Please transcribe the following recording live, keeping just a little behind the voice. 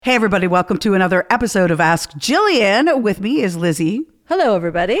Hey, everybody. Welcome to another episode of Ask Jillian. With me is Lizzie. Hello,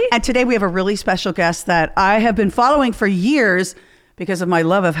 everybody. And today we have a really special guest that I have been following for years because of my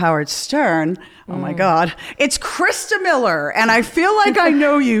love of Howard Stern. Oh, my God. It's Christa Miller. And I feel like I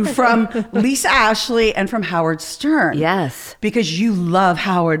know you from Lisa Ashley and from Howard Stern. Yes. Because you love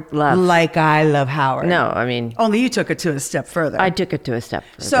Howard like I love Howard. No, I mean... Only you took it to a step further. I took it to a step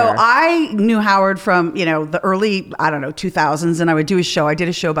further. So I knew Howard from, the early, 2000s, and I would do his show. I did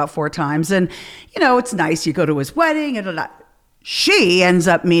his show about 4 times. And, it's nice. You go to his wedding and she ends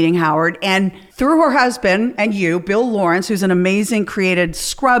up meeting Howard, and through her husband and you, Bill Lawrence, who's an amazing created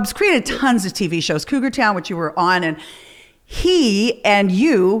tons of TV shows, Cougar Town, which you were on, and he and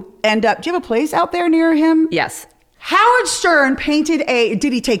you end up, do you have a place out there near him? Yes. Howard Stern painted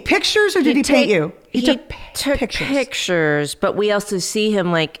did he take pictures or did he paint you? He took pictures, but we also see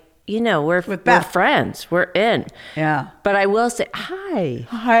him we're friends. We're in. Yeah. But I will say, hi.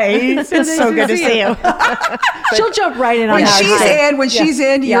 Hi. It's so good to see you. She'll jump right in on When she's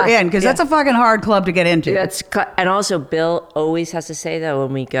in, you're in. Because that's a fucking hard club to get into. And also, Bill always has to say, though,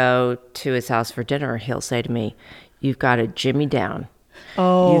 when we go to his house for dinner, he'll say to me, you've got to jimmy down.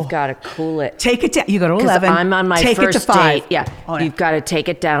 Oh, you've got to cool it. Take it down. You go to 11. I'm on my take first it to 5. date. Yeah. Oh, no. You've got to take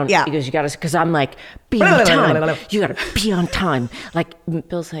it down. Yeah. Because I'm like, be on time. You got to be on time. Like,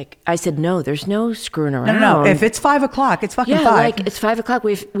 Bill's like, I said, no, there's no screwing around. No. If it's 5 o'clock, it's fucking 5. Yeah, like, it's 5 o'clock.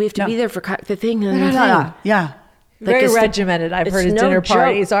 We have to be there for the thing. No. Yeah. Very regimented. I've heard his dinner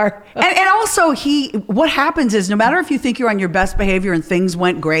parties are. And also, what happens is no matter if you think you're on your best behavior and things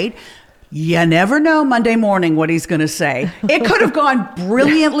went great, you never know Monday morning what he's going to say. It could have gone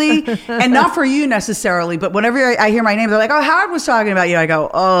brilliantly, and not for you necessarily, but whenever I hear my name, they're like, oh, Howard was talking about you. I go,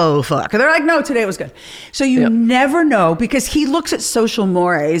 oh, fuck. And they're like, no, today was good. So you never know, because he looks at social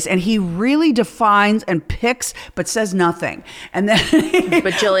mores and he really defines and picks, but says nothing. And then,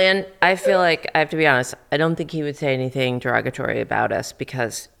 But Jillian, I feel like I have to be honest. I don't think he would say anything derogatory about us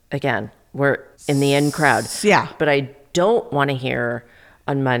because, again, we're in the in crowd. Yeah. But I don't want to hear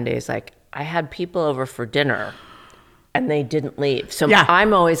on Mondays, like, I had people over for dinner and they didn't leave. So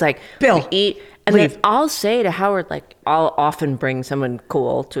I'm always like, Bill, eat. And leave. then I'll say to Howard, like, I'll often bring someone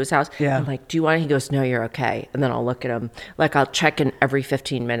cool to his house. Yeah. I'm like, do you want it? He goes, no, you're okay. And then I'll look at him. Like, I'll check in every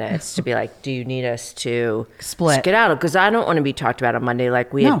 15 minutes to be like, do you need us to split? Get out? Because I don't want to be talked about on Monday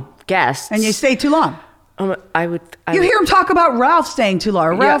like we had guests. And you stay too long. You hear him talk about Ralph staying too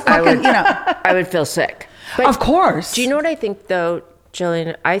long. Ralph I would feel sick. But of course. Do you know what I think, though,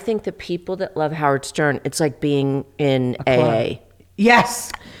 Jillian? I think the people that love Howard Stern, it's like being in AA.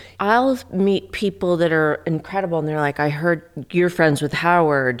 Yes. I'll meet people that are incredible, and they're like, I heard you're friends with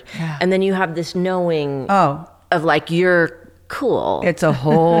Howard. Yeah. And then you have this knowing of like, you're cool. It's a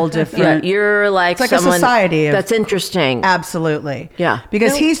whole different... you're like, it's like someone a society that's interesting. Absolutely. Yeah.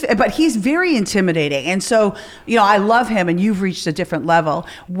 Because he's very intimidating. And so, I love him, and you've reached a different level.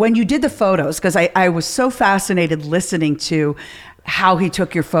 When you did the photos, because I was so fascinated listening to how he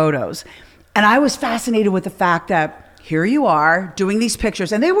took your photos. And I was fascinated with the fact that here you are doing these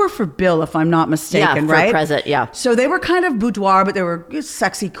pictures, and they were for Bill, if I'm not mistaken, for right? Present, yeah. So they were kind of boudoir, but they were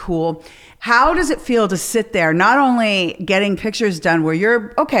sexy, cool. How does it feel to sit there, not only getting pictures done where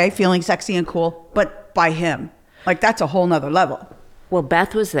you're, feeling sexy and cool, but by him? Like, that's a whole nother level. Well,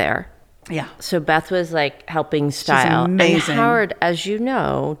 Beth was there. Yeah. So Beth was like helping style. She's amazing. And Howard, as you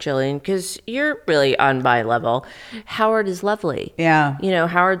know, Jillian, because you're really on my level, Howard is lovely. Yeah.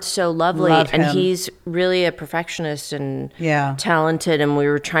 Howard's so lovely. Love him. And he's really a perfectionist and talented. And we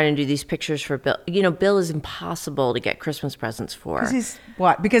were trying to do these pictures for Bill. Bill is impossible to get Christmas presents for.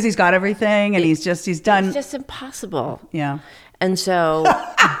 Because he's got everything and he's done. It's just impossible. Yeah. And so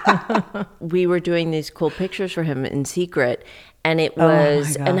we were doing these cool pictures for him in secret. And it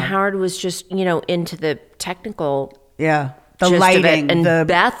was, and Howard was just, into the technical. Yeah. The lighting. And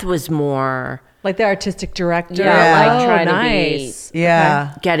Beth was more. Like the artistic director. Like trying nice. to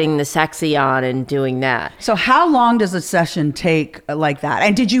be getting the sexy on and doing that. So how long does a session take like that?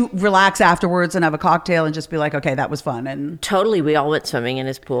 And did you relax afterwards and have a cocktail and just be like, okay, that was fun? And totally. We all went swimming in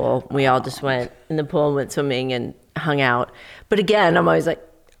his pool. We all just went in the pool and went swimming and hung out. But again, I'm always like,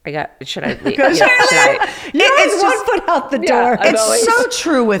 should I leave? It's one foot out the door. It's so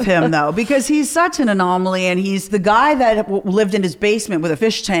true with him, though, because he's such an anomaly, and he's the guy that lived in his basement with a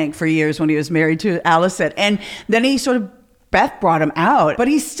fish tank for years when he was married to Allison. And then he sort of Beth brought him out, but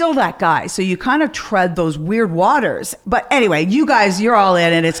he's still that guy. So you kind of tread those weird waters. But anyway, you guys, you're all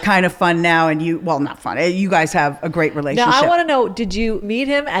in and it's kind of fun now. And not fun. You guys have a great relationship. Now, I want to know, did you meet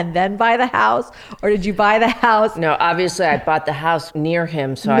him and then buy the house? Or did you buy the house? No, obviously I bought the house near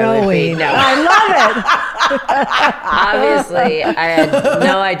him. So I would be, no. I love it. Obviously, I had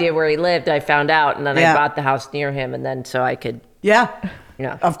no idea where he lived. I found out and then I bought the house near him and then so I could. Yeah.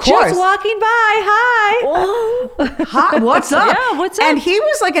 Yeah. Of course. Just walking by. Hi. Oh. Hi, what's up? Yeah, what's up? And he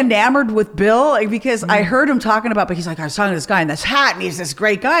was like enamored with Bill because I heard him talking about, but he's like, I was talking to this guy in this hat and he's this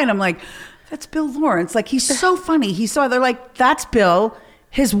great guy. And I'm like, that's Bill Lawrence. Like, he's so funny. They're like, that's Bill.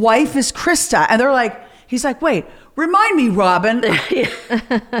 His wife is Christa. And they're like, he's like, wait, remind me, Robin.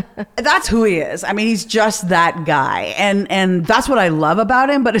 That's who he is. I mean, he's just that guy. And that's what I love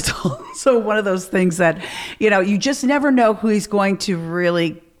about him. But it's also one of those things that, you just never know who he's going to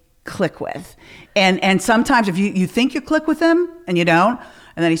really click with. And sometimes if you think you click with him and you don't,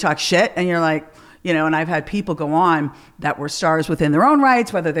 and then he talks shit and you're like, and I've had people go on that were stars within their own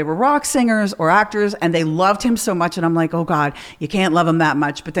rights, whether they were rock singers or actors, and they loved him so much. And I'm like, oh God, you can't love him that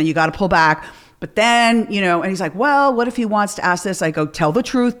much, but then you got to pull back. But then, and he's like, well, what if he wants to ask this? I go, tell the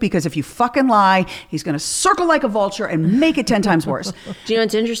truth, because if you fucking lie, he's going to circle like a vulture and make it 10 times worse. Do you know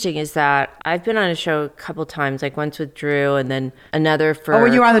what's interesting is that I've been on a show a couple times, like once with Drew and then another for... Oh,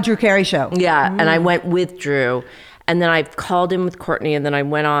 when you were on the Drew Carey show. Yeah, and I went with Drew. And then I called in with Courtney and then I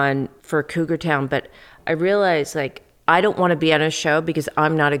went on for Cougar Town. But I realized, like, I don't want to be on a show because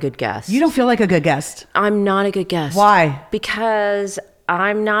I'm not a good guest. You don't feel like a good guest. I'm not a good guest. Why? Because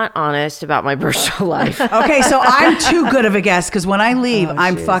I'm not honest about my personal life. Okay, so I'm too good of a guest because when I leave,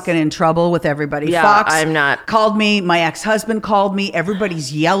 I'm fucking in trouble with everybody. Yeah, Fox I'm not. Called me. My ex-husband called me.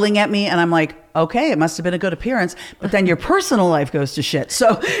 Everybody's yelling at me. And I'm like, okay, it must have been a good appearance. But then your personal life goes to shit.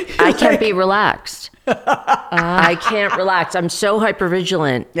 So I can't be relaxed. I can't relax. I'm so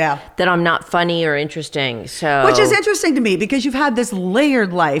hypervigilant that I'm not funny or interesting. So, which is interesting to me because you've had this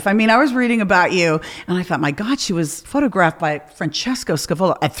layered life. I mean, I was reading about you and I thought, my God, she was photographed by Francesco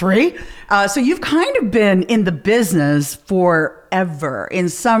Scavola at 3. So you've kind of been in the business forever in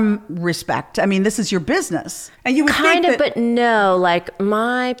some respect. I mean, this is your business. And you would kind think of, but no, like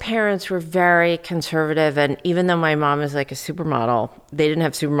my parents were very conservative. And even though my mom is like a supermodel, they didn't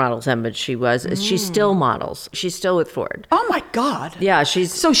have supermodels then, but she was. She still models. She's still with Ford. Oh my God. Yeah,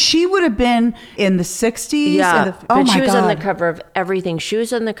 so she would have been in the 60s. Yeah, but she was on the cover of everything. She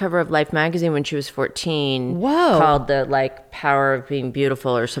was on the cover of Life magazine when she was 14. Whoa. Called the Power of Being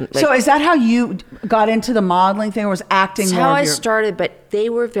Beautiful or something. So is that how you got into the modeling thing, or was acting That's more? how I started, but they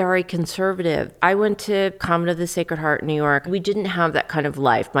were very conservative. I went to Convent of the Sacred Heart in New York. We didn't have that kind of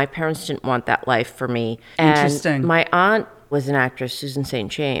life. My parents didn't want that life for me. Interesting. And my aunt was an actress, Susan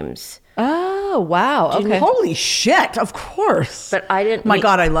St. James. Oh, wow. Okay. Holy shit, of course. But I didn't My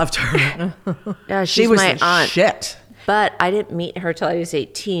God, I loved her. Yeah, she was my the aunt. shit. But I didn't meet her till I was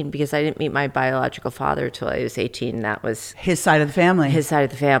 18 because I didn't meet my biological father till I was 18. That was his side of the family. His side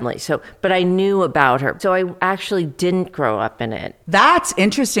of the family. So, but I knew about her. So I actually didn't grow up in it. That's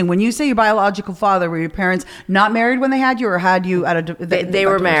interesting. When you say your biological father, were your parents not married when they had you, or had you at a... They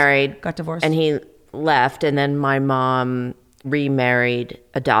were married. Got divorced. And he left. And then my mom remarried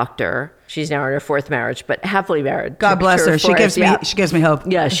a doctor. She's now in her 4th marriage, but happily married. God bless her. She gives me hope.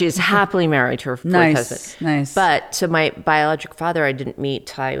 Yeah, she's happily married to her 4th husband. Nice. But so my biological father, I didn't meet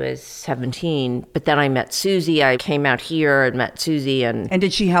till I was 17. But then I met Susie. I came out here and met Susie. And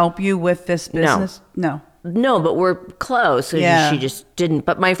did she help you with this business? No, but we're close. So she just didn't.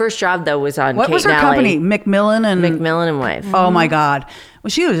 But my first job, though, was on What Kate was her company? McMillan and Wife. Oh, my God. Well,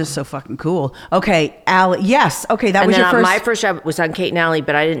 she was just so fucking cool. Okay, Allie. Yes. Okay, that was your first. My first job was on Kate and Allie,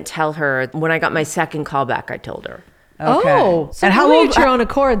 but I didn't tell her. When I got my second call back, I told her. Okay. Oh, so and how old? Your own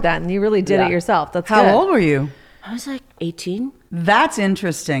accord then. You really did it yourself. That's how good. old were you? I was like 18. That's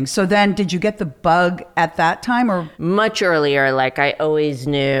interesting. So then did you get the bug at that time, or? Much earlier. Like I always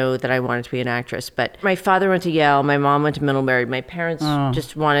knew that I wanted to be an actress, but my father went to Yale. My mom went to Middlebury. My parents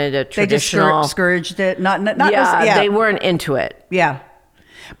just wanted a traditional. They just discouraged it. Not they weren't into it. Yeah.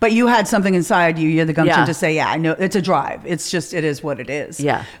 But you had something inside you. You had the gumption to say, I know it's a drive. It's just, it is what it is.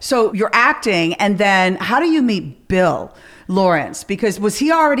 Yeah. So you're acting, and then how do you meet Bill Lawrence? Because was he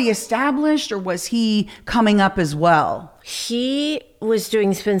already established, or was he coming up as well? He was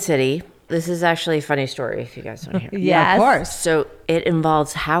doing Spin City. This is actually a funny story if you guys want to hear. Yeah, of course. So it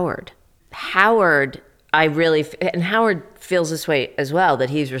involves Howard. Howard, and Howard feels this way as well, that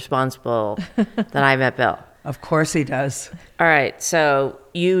he's responsible that I met Bill. Of course he does. All right. So,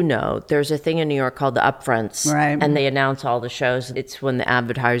 there's a thing in New York called the Upfronts. Right. And they announce all the shows. It's when the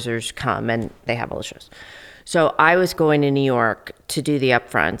advertisers come and they have all the shows. So I was going to New York to do the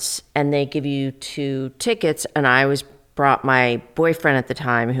upfronts, and they give you 2 tickets, and brought my boyfriend at the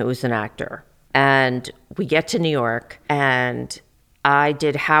time, who was an actor. And we get to New York, and I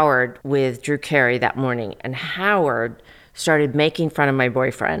did Howard with Drew Carey that morning, and Howard started making fun of my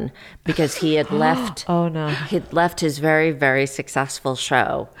boyfriend because he had left. Oh no! He'd left his very, very successful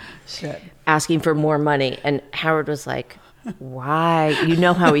show, asking for more money, and Howard was like, "Why? You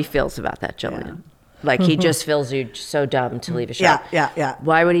know how he feels about that, Jillian. Yeah. Like he just feels you so dumb to leave a show. Yeah.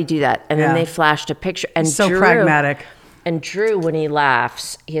 Why would he do that?" And then they flashed a picture, and so Drew, pragmatic. And Drew, when he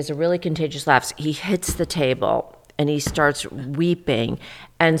laughs, he has a really contagious laugh. He hits the table and he starts weeping.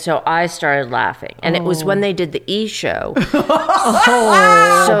 And so I started laughing. And it was when they did the E! Show. So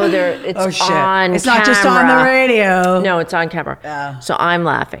it's on camera. It's not just on the radio. No, it's on camera. Yeah. So I'm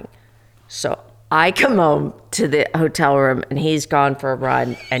laughing. So I come home to the hotel room and he's gone for a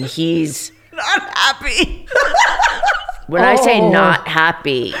run and he's not happy. When I say not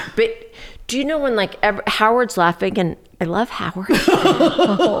happy, but do you know when Howard's laughing and I love Howard. It's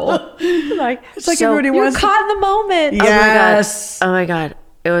like everybody was caught in the moment. Yes. Oh my God.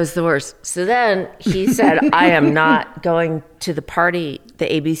 It was the worst. So then he said, I am not going to the party, the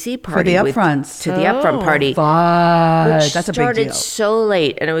ABC party. For the upfronts. To the upfront party. But that's a big deal. Started so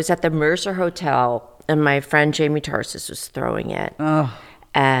late. And it was at the Mercer Hotel. And my friend Jamie Tarsis was throwing it. Oh.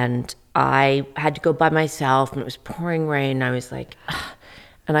 And I had to go by myself. And it was pouring rain. And I was like, ugh.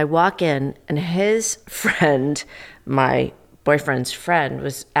 And I walk in, and his friend, my boyfriend's friend,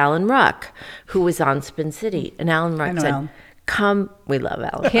 was Alan Ruck, who was on Spin City. And Alan Ruck said, Alan. Come, we love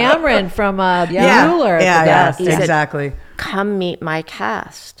Alan. Cameron from Bueller. Yeah, He said, exactly. Come meet my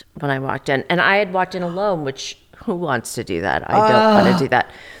cast when I walked in. And I had walked in alone, which who wants to do that? I don't want to do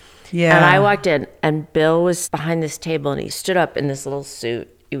that. Yeah. And I walked in, and Bill was behind this table, and he stood up in this little suit.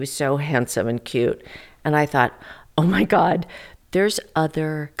 He was so handsome and cute. And I thought, oh my God, there's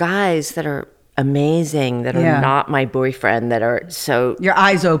other guys that are amazing that are not my boyfriend, that are so... Your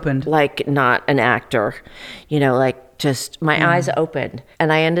eyes opened. Like not an actor, just my eyes opened.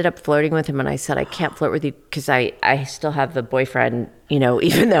 And I ended up flirting with him, and I said, I can't flirt with you because I still have the boyfriend,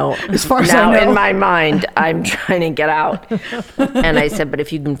 even though as far as now I know. in my mind, I'm trying to get out. And I said, but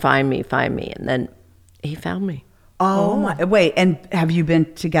if you can find me. And then he found me. Oh my! Wait, and have you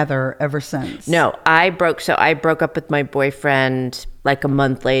been together ever since? No, I broke up with my boyfriend like a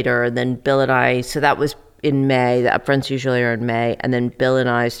month later, and then Bill and I. So that was in May. The upfronts usually are in May, and then Bill and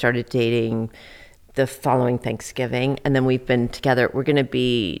I started dating the following Thanksgiving, and then we've been together. We're going to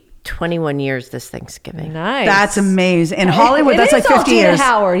be 21 years this Thanksgiving. Nice. That's amazing. In Hollywood, that's like 50 years.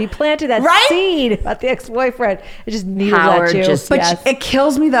 Howard, he planted that seed about the ex-boyfriend. It just needed Howard that But it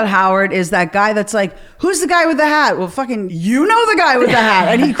kills me that Howard is that guy that's like, who's the guy with the hat? Well, fucking, you know the guy with the hat.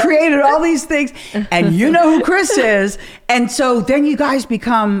 And he created all these things. And you know who Chris is. And so then you guys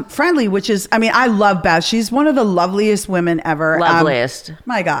become friendly, which is, I love Beth. She's one of the loveliest women ever. Loveliest.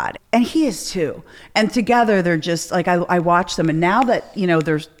 My God. And he is too. And together they're just like, I watch them. And now that,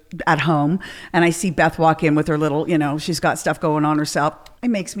 there's at home and I see Beth walk in with her little, she's got stuff going on herself. It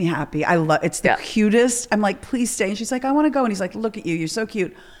makes me happy. I love it's the cutest. I'm like, please stay. And she's like, I want to go. And he's like, look at you. You're so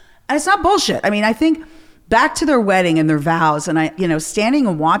cute. And it's not bullshit. I think back to their wedding and their vows and I, standing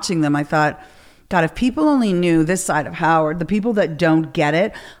and watching them, I thought, God, if people only knew this side of Howard, the people that don't get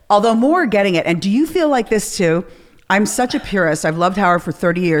it, although more are getting it. And do you feel like this too? I'm such a purist. I've loved Howard for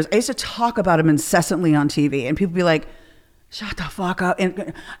 30 years. I used to talk about him incessantly on TV and people be like, shut the fuck up.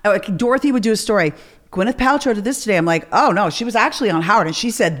 And like Dorothy would do a story. Gwyneth Paltrow did this today. I'm like, oh no, she was actually on Howard and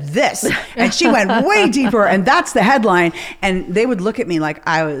she said this. And she went way deeper and that's the headline. And they would look at me like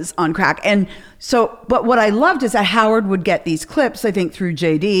I was on crack. And so, but what I loved is that Howard would get these clips, I think through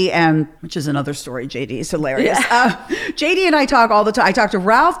JD, and which is another story. JD is hilarious. JD and I talk all the time. I talk to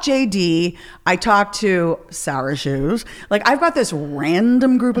Ralph, JD. I talk to Sour Shoes. Like I've got this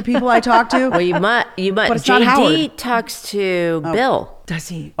random group of people I talk to. Well, you might. But it's not Howard. JD talks to Bill. Does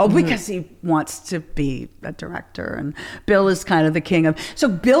he? Oh, because he wants to be a director, and Bill is kind of the king of. So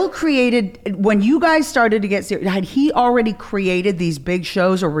Bill created, when you guys started to get serious, had he already created these big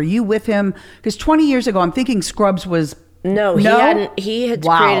shows, or were you with him? Because 20 years ago, I'm thinking Scrubs was. No, he hadn't. He had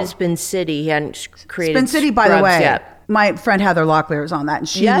created Spin City. He hadn't created Spin City, by the Scrubs way. Yet. My friend Heather Locklear was on that, and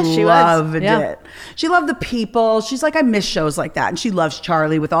she loved it. She loved the people. She's like, I miss shows like that, and she loves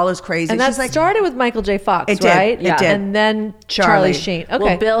Charlie with all his crazy. And that started with Michael J. Fox, right? It did. And then Charlie Sheen. Okay.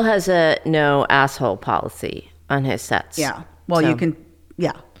 Well, Bill has a no asshole policy on his sets. Yeah. Well, you can.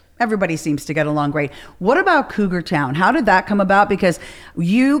 Yeah. Everybody seems to get along great. What about Cougar Town? How did that come about? Because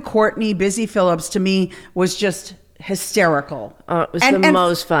you, Courtney, Busy Phillips, to me was just hysterical. Oh, it was the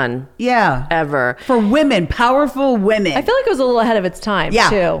most fun ever. For women, powerful women. I feel like it was a little ahead of its time,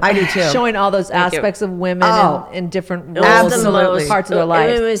 too. I do too. Showing all those aspects of women in different roles absolutely. and parts of their life.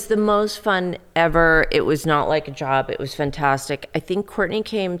 It was the most fun ever. It was not like a job. It was fantastic. I think Courtney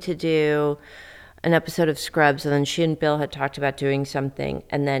came to do an episode of Scrubs, and then she and Bill had talked about doing something,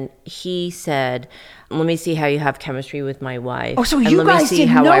 and then he said, let me see how you have chemistry with my wife. Oh, so you guys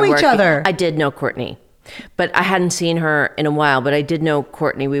didn't know each other. I did know Courtney. But I hadn't seen her in a while, but I did know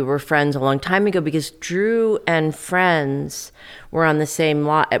Courtney. We were friends a long time ago because Drew and Friends were on the same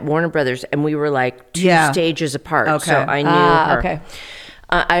lot at Warner Brothers, and we were like two stages apart. Okay. So I knew her. Okay.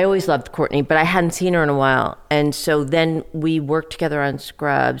 I always loved Courtney, but I hadn't seen her in a while. And so then we worked together on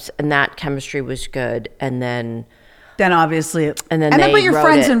Scrubs, and that chemistry was good. And then obviously, and then but you're wrote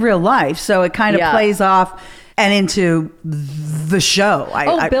friends it. in real life, so it kind of plays off and into the show.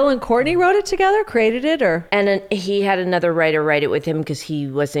 Bill and Courtney wrote it together, created it, or? And then he had another writer write it with him because he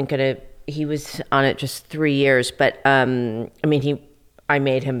wasn't gonna. He was on it just 3 years, but I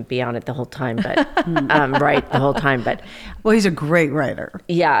made him be on it the whole time, but right the whole time. But well, he's a great writer.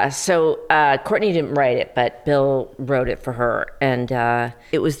 Yeah. So Courtney didn't write it, but Bill wrote it for her, and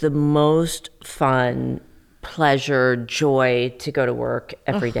it was the most fun. Pleasure, joy to go to work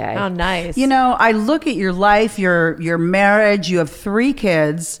every day. How nice. You know, I look at your life, your marriage, you have 3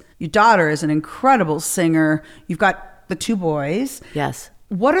 kids. Your daughter is an incredible singer. You've got the 2 boys. Yes.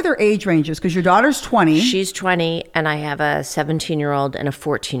 What are their age ranges? Because your daughter's 20. She's 20, and I have a 17-year-old and a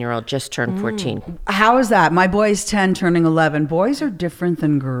 14-year-old just turned 14. How is that? My boy's 10, turning 11. Boys are different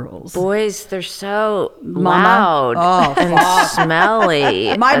than girls. Boys, they're so loud and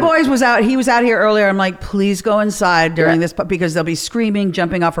smelly. My boys he was out here earlier. I'm like, please go inside during this, because they'll be screaming,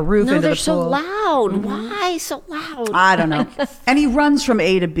 jumping off a roof into the pool. They're so loud. Why so loud? I don't know. And he runs from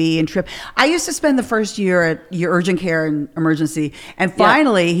A to B and trip. I used to spend the first year at your urgent care and emergency, and finally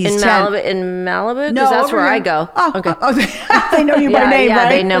he's in 10. Malibu? Because that's where I go. Okay. They know you by name, yeah, right?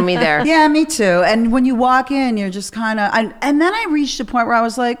 they know me there. Yeah, me too. And when you walk in, you're just kind of, and then I reached a point where I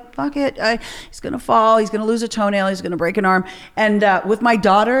was like, fuck it. He's going to fall. He's going to lose a toenail. He's going to break an arm. And with my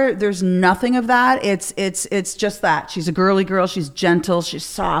daughter, there's nothing of that. It's just that. She's a girly girl. She's gentle. She's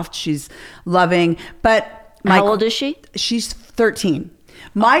soft. She's loving. But how old is she? She's 13.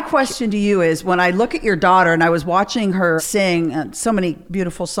 My question to you is, when I look at your daughter, and I was watching her sing so many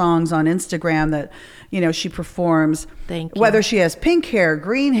beautiful songs on Instagram that, she performs. Thank you. Whether she has pink hair,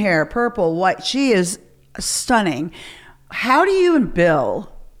 green hair, purple, white, she is stunning. How do you and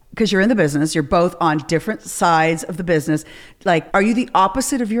Bill, because you're in the business, you're both on different sides of the business, like, are you the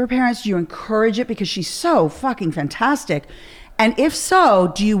opposite of your parents? Do you encourage it because she's so fucking fantastic? And if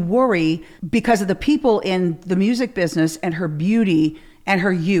so, do you worry because of the people in the music business and her beauty and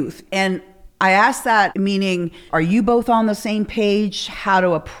her youth? And I ask that meaning, are you both on the same page how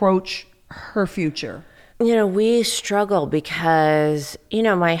to approach her future? We struggle because,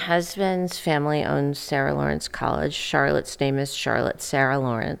 my husband's family owns Sarah Lawrence College. Charlotte's name is Charlotte Sarah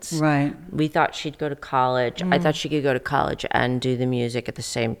Lawrence. Right. We thought she'd go to college. I thought she could go to college and do the music at the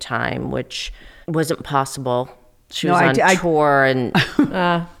same time, which wasn't possible. She was on tour and...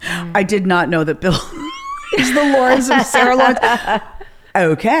 I did not know that Bill is the Lawrence of Sarah Lawrence.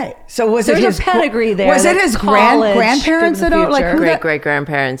 Okay, so was it his pedigree there? Was it his grandparents that owned, like great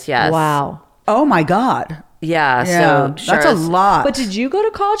grandparents? Yes. Wow. Oh my God. Yeah, so that's a lot. But did you go to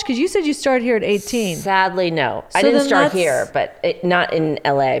college? Because you said you started here at 18. Sadly, no. I didn't start here, but not in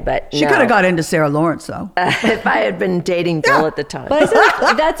LA. But she could have got into Sarah Lawrence, though. If I had been dating Bill at the time. But I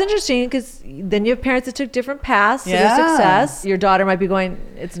said, that's interesting, because then you have parents that took different paths to their success. Your daughter might be going,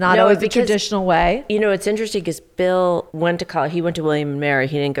 it's not always the traditional way. It's interesting because Bill went to college. He went to William & Mary.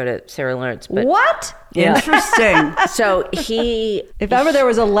 He didn't go to Sarah Lawrence. But what? Yeah. Interesting. So if ever there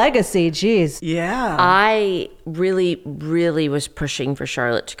was a legacy, geez. Yeah. I really, really was pushing for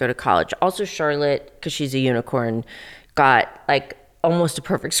Charlotte to go to college. Also, Charlotte, because she's a unicorn, got like almost a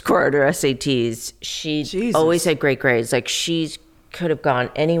perfect score at her SATs. She always had great grades. Like, she could have gone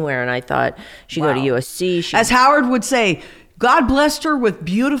anywhere, and I thought she'd go to USC. As Howard would say, God blessed her with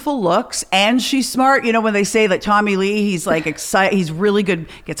beautiful looks, and she's smart. When they say that Tommy Lee, he's like excited, he's really good,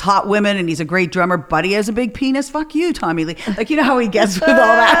 gets hot women, and he's a great drummer, but he has a big penis. Fuck you, Tommy Lee. Like, how he gets with all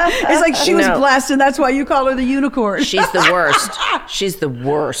that. It's like she was blessed, and that's why you call her the unicorn. She's the worst. She's the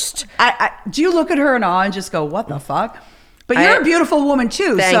worst. Do you look at her in awe and just go, what the fuck? But you're a beautiful woman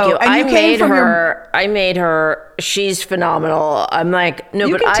too. Thank you. And I made her. She's phenomenal. I'm like, no,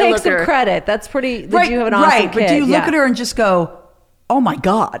 you but can I take look some at her. credit. That's pretty. Did you have an awesome kid? But do you look at her and just go, oh my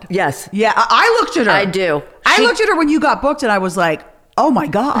God? Yes. Yeah, I looked at her. I do. I looked at her when you got booked, and I was like, oh my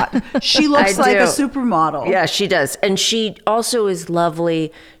God, she looks like a supermodel. Yeah, she does. And she also is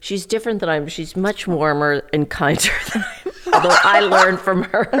lovely. She's different than I am. She's much warmer and kinder than I am. Although I learned from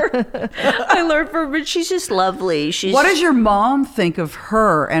her. But she's just lovely. What does your mom think of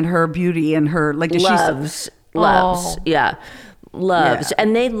her and her beauty and her, like, does loves. Yeah. Loves. Yeah.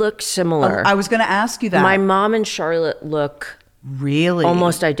 And they look similar. I was going to ask you that. My mom and Charlotte look really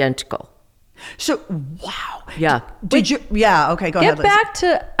almost identical. So, wow. Yeah. Did you? Yeah. Okay. Go ahead. Get back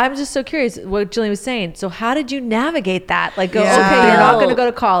to. I'm just so curious what Jillian was saying. So, how did you navigate that? Like, go, Yeah. okay, you're not going to go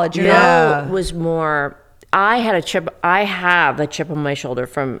to college. You're not. Bill was more. I have a chip on my shoulder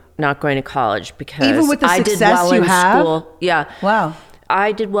from not going to college because even with the I success did well you in have. school. Yeah. Wow.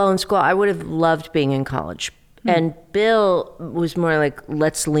 I did well in school. I would have loved being in college. And Bill was more like,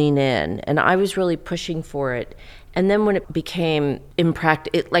 let's lean in. And I was really pushing for it. And then when it became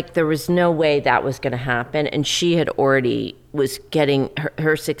impractical, like there was no way that was going to happen. And she had already was getting,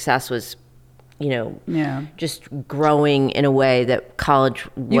 her success was, just growing in a way that college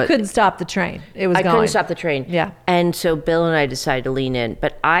You couldn't stop the train. It was I going. couldn't stop the train. Yeah. And so Bill and I decided to lean in.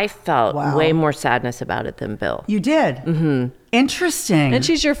 But I felt way more sadness about it than Bill. You did? Mm-hmm. Interesting. And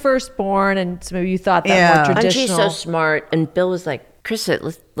she's your firstborn, and so maybe you thought that more traditional. And she's so smart. And Bill was like,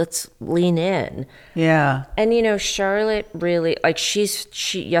 Christa, let's lean in. Yeah. And Charlotte really, like,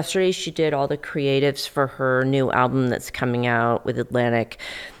 yesterday she did all the creatives for her new album that's coming out with Atlantic.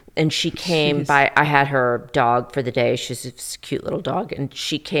 And she came by, I had her dog for the day. She's a cute little dog. And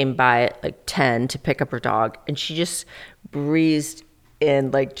she came by at like 10 to pick up her dog. And she just breezed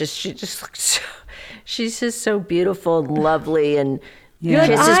in, she just looked so, she's just so beautiful and lovely and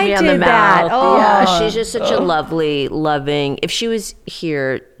kisses me on the mouth. Oh. Yeah, she's just such a lovely, loving, if she was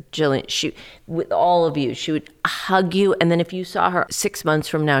here, Jillian, with all of you, she would hug you. And then if you saw her 6 months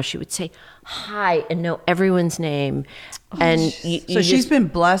from now, she would say hi and know everyone's name. And so she's been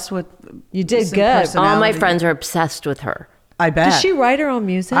blessed with. You did good. All my friends are obsessed with her. I bet. Does she write her own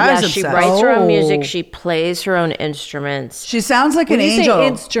music? She writes her own music. She plays her own instruments. She sounds like an angel. When you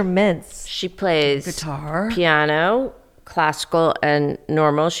say instruments, she plays guitar, piano, classical, and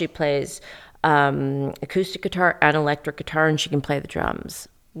normal. She plays acoustic guitar and electric guitar, and she can play the drums.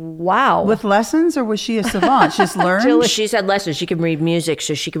 Wow. With lessons, or was she a savant? She's learned? She's had lessons. She can read music,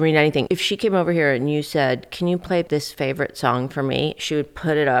 so she can read anything. If she came over here and you said, can you play this favorite song for me? She would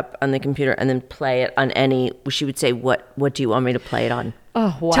put it up on the computer and then play it on she would say, what do you want me to play it on?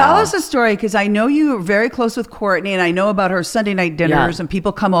 Oh, wow. Tell us a story, because I know you are very close with Courtney, and I know about her Sunday night dinners, and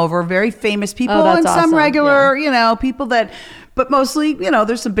people come over, very famous people, and some regular, people that... But mostly,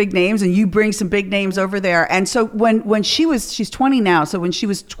 there's some big names, and you bring some big names over there. And so when she's 20 now, so when she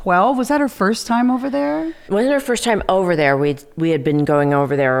was 12, was that her first time over there? It wasn't her first time over there. We had been going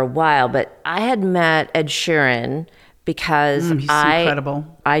over there a while, but I had met Ed Sheeran because he's incredible.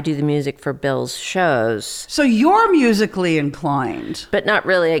 I do the music for Bill's shows. So you're musically inclined. But not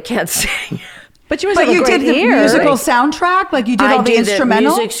really, I can't sing. But you did the musical soundtrack? Like you did all the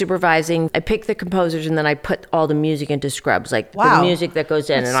instrumental? I did music supervising. I picked the composers and then I put all the music into Scrubs, like the music that goes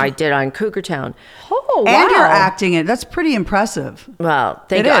in. And I did on Cougar Town. Oh, wow. And you're acting it. That's pretty impressive. Well,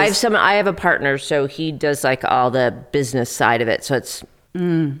 thank you. I have a partner, so he does like all the business side of it. So it's,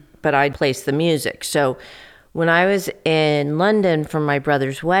 but I place the music. So when I was in London for my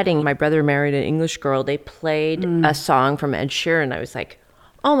brother's wedding, my brother married an English girl. They played a song from Ed Sheeran. I was like,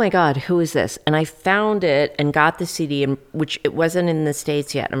 oh my God, who is this? And I found it and got the CD, which it wasn't in the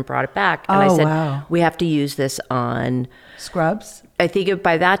States yet, and brought it back. And I said, we have to use this on Scrubs. I think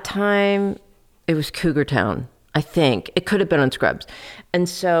by that time, it was Cougar Town. I think. It could have been on Scrubs. And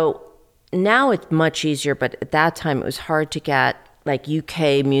so now it's much easier, but at that time it was hard to get like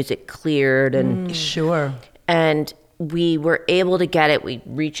UK music cleared. And Sure. And we were able to get it. We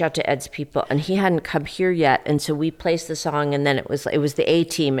reached out to Ed's people, and he hadn't come here yet. And so we placed the song, and then it was the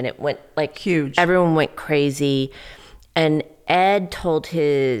A-Team, and it went like huge. Everyone went crazy. And Ed told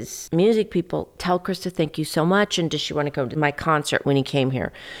his music people, tell Christa thank you so much, and does she want to come to my concert when he came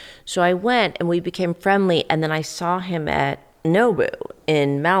here? So I went, and we became friendly, and then I saw him at Nobu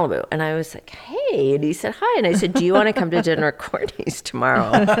in Malibu, and I was like, hey, and he said hi, and I said, do you want to come to dinner at Courtney's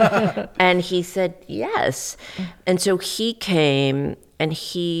tomorrow? And he said yes. And so he came, and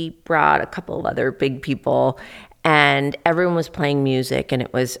he brought a couple of other big people, and everyone was playing music, and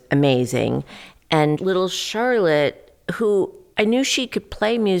it was amazing. And little Charlotte, who I knew she could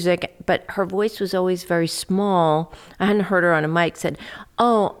play music, but her voice was always very small. I hadn't heard her on a mic, said,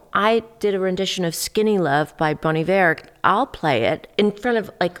 oh, I did a rendition of Skinny Love by Bon Iver. I'll play it in front of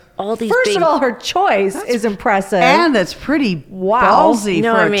like all these First of all, her choice is impressive. And that's pretty ballsy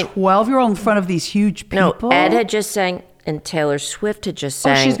for a 12-year-old in front of these huge people. No, Ed had just sang, and Taylor Swift had just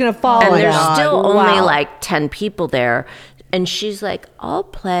sang. she's gonna fall. And Oh my there's God. still only Wow. like 10 people there. And she's like, I'll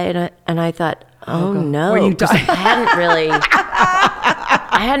play. And I thought, oh no. Were you 'cause I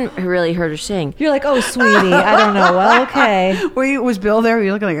hadn't really heard her sing. You're like, oh, sweetie, I don't know. Well, okay. Was Bill there?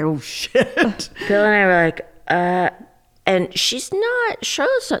 You're looking like, oh shit. Bill and I were like, and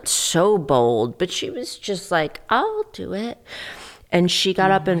Charlotte's not so bold, but she was just like, I'll do it. And she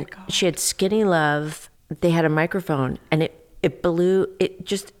got up and she had Skinny Love. They had a microphone and it blew, it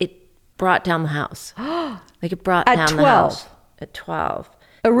brought down the house. Like it brought At down 12? the house. At 12.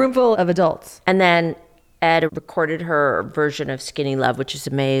 A room full of adults. And then Ed recorded her version of Skinny Love, which is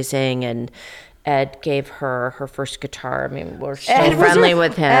amazing. And Ed gave her first guitar. I mean, we're so friendly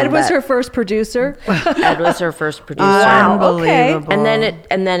with him. Ed was but her first producer. Ed was her first producer. Unbelievable. And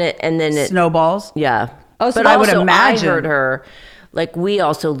then it Snowballs. yeah. Oh, so but I would also imagine. I heard her, like we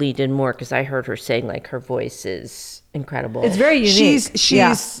also leaned in more because I heard her saying like her voice is incredible. It's very unique.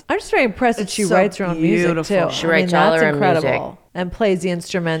 She's- I'm just very impressed that it's she so writes her own music beautiful. too. She writes all that's her own incredible. music. And plays the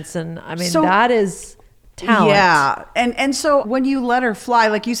instruments, and I mean So- that is talent. Yeah. And so when you let her fly,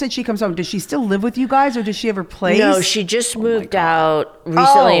 like you said, she comes home. Does she still live with you guys or does she ever play? No, she just moved out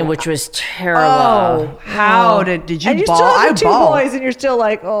recently, Oh. which was terrible. Oh, how did you And you bawl? still have I the two bawl. boys, and you're still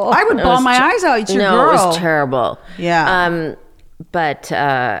like, oh. I would It bawl was my ter- eyes out. It's your no, girl. it was terrible. Yeah. But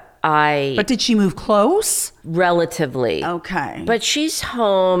But did she move close? relatively. Okay. But she's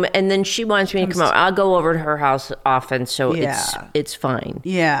home, and then she wants me to come over. I'll go over to her house often, so Yeah. it's fine.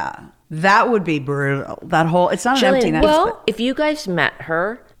 Yeah. That would be brutal. That whole, it's not an empty Jillian, nest. well, if you guys met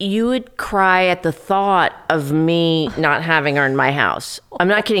her, you would cry at the thought of me not having her in my house. I'm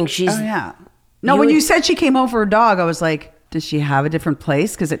not kidding. She's oh, yeah. No, you when would- you said she came home for her dog, I was like, does she have a different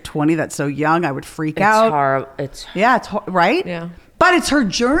place? Because at 20, that's so young, I would freak out. horrible. It's Yeah, right? Yeah. But it's her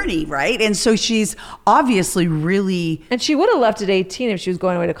journey, right? And so she's obviously really. And she would have left at 18 if she was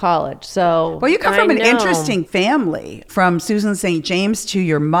going away to college. So, Well, you come I from an know. interesting family, from Susan St. James to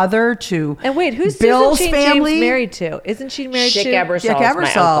your mother to and wait, who's Bill's Susan St. family? James married to? Isn't she married Dick to? Ebersol. Dick Saul's my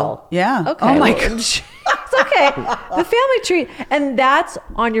Ebersol. uncle. Yeah. Okay. Oh my Well, gosh. It's okay. The family tree, and that's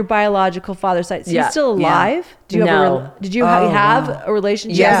on your biological father's side. So Yeah. he's still alive. Do you No. did you Oh, have wow. a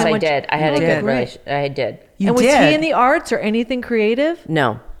relationship? yes, with him I when- did. I had a You good did. relation. I did. You and was did. he in the arts or anything creative?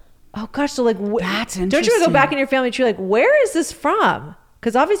 No. Oh gosh, so like That's don't you want to go interesting. back in your family tree? Like, where is this from?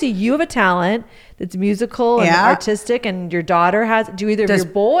 Because obviously you have a talent that's musical and Yeah. artistic, and your daughter has. Do either Does- of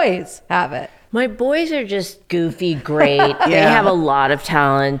your boys have it? My boys are just goofy, great. They Yeah. have a lot of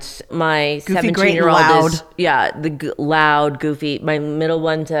talent. My Goofy, great, 17-year-old loud. is loud, goofy. My middle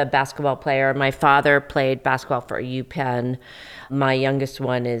one's a basketball player. My father played basketball for UPenn. My youngest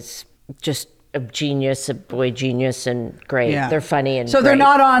one is just a genius, a boy genius, and great. Yeah. They're funny and so they're great.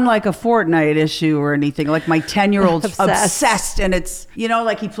 not on like a Fortnite issue or anything. Like my 10-year-old's Obsessed. obsessed, and it's,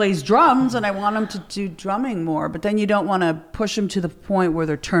 like he plays drums, and I want him to do drumming more. But then you don't want to push him to the point where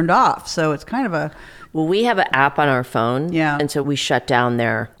they're turned off. So it's kind of a Well, we have an app on our phone, Yeah. and so we shut down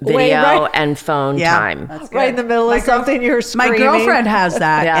their video Wait, right. and phone Yeah. time. That's Right in the middle of something, you're My screaming. girlfriend has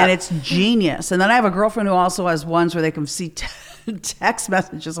that, Yeah. and it's genius. And then I have a girlfriend who also has ones where they can see text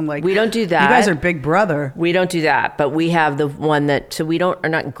messages. I'm like, We don't do that. You guys are Big Brother. We don't do that, but we have the one that, so we are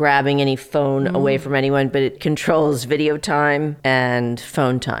not grabbing any phone away from anyone, but it controls video time and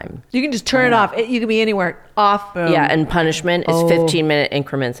phone time. You can just turn it off. You can be anywhere. Off. Yeah, and punishment is 15-minute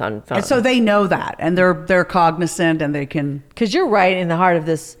increments on phone. And so they know that, and they're cognizant, and they can. Because you're right in the heart of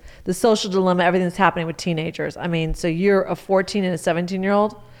this, the social dilemma, everything that's happening with teenagers. I mean, so you're a 14 and a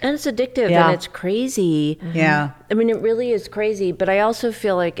 17-year-old. and it's addictive Yeah. and it's crazy. Yeah. I mean, it really is crazy, but I also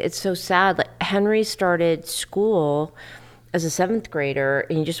feel like it's so sad. Like Henry started school as a 7th grader,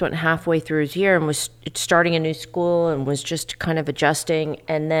 and he just went halfway through his year and was starting a new school and was just kind of adjusting,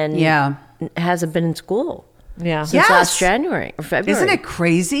 and then Yeah. hasn't been in school Yeah. since Yes. last January or February. Isn't it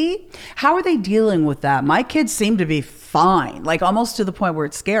crazy? How are they dealing with that? My kids seem to be fine, like almost to the point where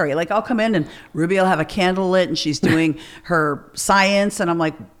it's scary. Like I'll come in and Ruby will have a candle lit and she's doing her science, and I'm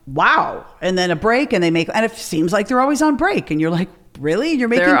like, wow. And then a break, and and it seems like they're always on break, and you're like, really? You're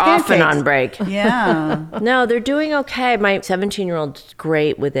making They're pancakes? often on break. Yeah. No, they're doing okay. My 17-year-old's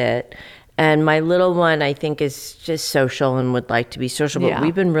great with it. And my little one, I think, is just social and would like to be social. But Yeah.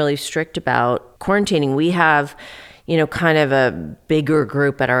 we've been really strict about quarantining. We have, kind of a bigger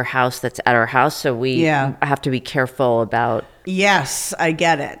group at our house that's at our house. So we Yeah. have to be careful about. Yes, I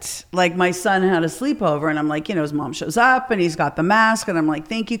get it. Like my son had a sleepover, and I'm like, his mom shows up and he's got the mask, and I'm like,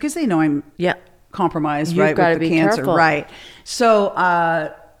 thank you, because they know I'm Yeah. compromised, You've right, gotta with the be cancer, careful. right? So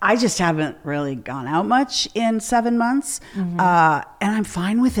I just haven't really gone out much in 7 months, and I'm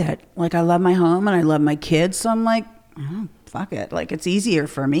fine with it. Like I love my home and I love my kids, so I'm like, oh, fuck it. Like, it's easier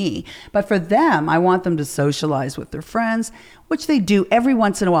for me. But for them, I want them to socialize with their friends, which they do every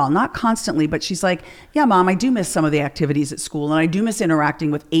once in a while, not constantly. But she's like, yeah, Mom, I do miss some of the activities at school. And I do miss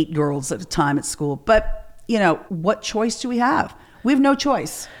interacting with 8 girls at a time at school. But, you know, what choice do we have? We have no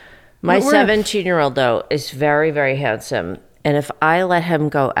choice. My 17-year-old, though, is very, very handsome. And if I let him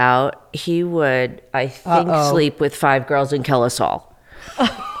go out, he would, I think, sleep with 5 girls and kill us all.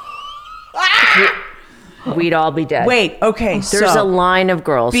 We'd all be dead. Wait, okay. There's a line of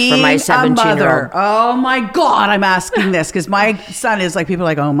girls for my 17-year-old. Oh my God, I'm asking this because my son is like, people are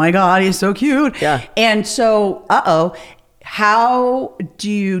like, oh my God, he's so cute. Yeah. And so, how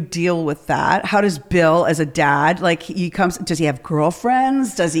do you deal with that? How does Bill, as a dad, like does he have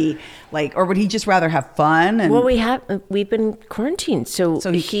girlfriends? Does he or would he just rather have fun? And, well, we've been quarantined, so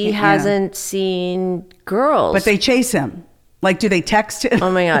he hasn't seen girls. But they chase him. Like, do they text him?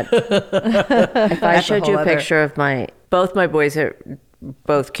 Oh my God. If I showed you a picture of both my boys are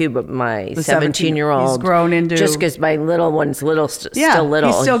both cute, but my 17-year-old, he's grown into, just because my little one's still little,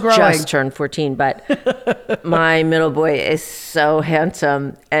 he's still growing. Just turned 14. But my middle boy is so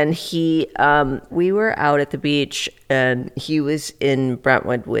handsome, and we were out at the beach, and he was in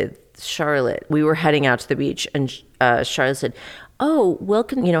Brentwood with Charlotte. We were heading out to the beach, and Charlotte said, "Oh, Will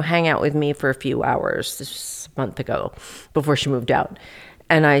can hang out with me for a few hours." This was a month ago, before she moved out.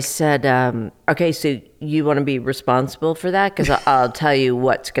 And I said, okay, so you want to be responsible for that? Because I'll tell you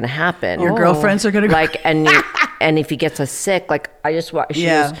what's going to happen. Your girlfriends are going to and if he gets us sick, I just watch.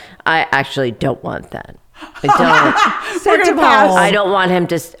 Goes, I actually don't want that. I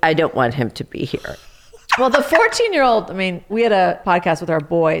don't want him to be here. Well, the 14-year-old, I mean, we had a podcast with our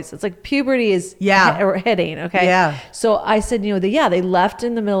boys. It's like puberty is hitting, okay? Yeah. So I said, they left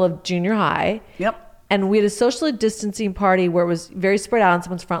in the middle of junior high. Yep. And we had a social distancing party where it was very spread out on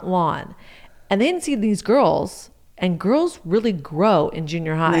someone's front lawn. And they didn't see these girls. And girls really grow in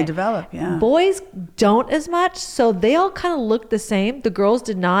junior high. They develop, yeah. Boys don't as much. So they all kind of looked the same. The girls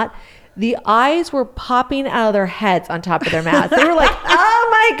did not. The eyes were popping out of their heads on top of their mouths. They were like, oh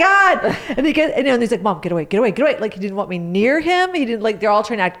my God. And he's like, Mom, get away. Like, he didn't want me near him. He didn't they're all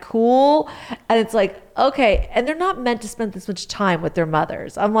trying to act cool. And it's like, okay. And they're not meant to spend this much time with their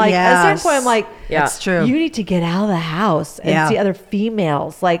mothers. I'm like, at a certain point, I'm like, that's true. You need to get out of the house and see other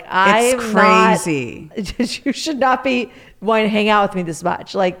females. Like, it's crazy. You should not be wanting to hang out with me this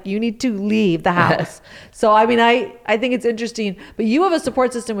much. Like, you need to leave the house. So, I mean, I think it's interesting. But you have a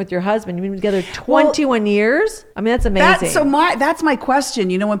support system with your husband. You've been together 21 years. I mean, that's amazing. That's my question.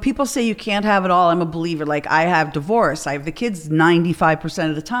 When people say you can't have it all, I'm a believer. Like, I have divorce. I have the kids 95%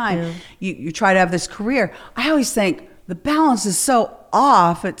 of the time. Yeah. You try to have this career. I always think the balance is so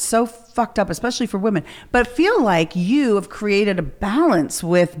off. It's so fucked up, especially for women. But feel like you have created a balance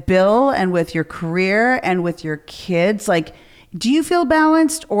with Bill and with your career and with your kids. Like, do you feel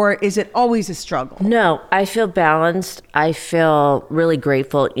balanced, or is it always a struggle? No, I feel balanced. I feel really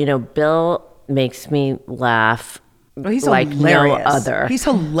grateful. Bill makes me laugh. He's like hilarious. No other. He's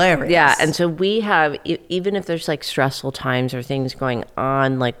hilarious. Yeah, and so we have, even if there's stressful times or things going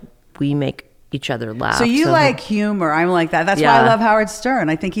on, we make each other laugh. So you like humor. I'm like that. That's why I love Howard Stern.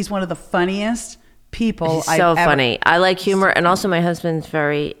 I think he's one of the funniest people. He's so funny. I like humor, and also my husband's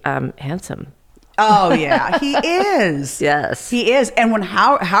very handsome. Oh yeah, he is. Yes, he is. And when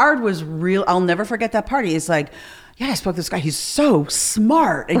Howard was real, I'll never forget that party. He's like, yeah, I spoke to this guy. He's so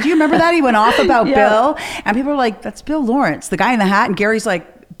smart. And do you remember that? He went off about Bill, and people were like, that's Bill Lawrence, the guy in the hat. And Gary's like,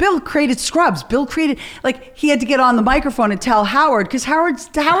 Bill created Scrubs. Bill created, he had to get on the microphone and tell Howard, because Howard's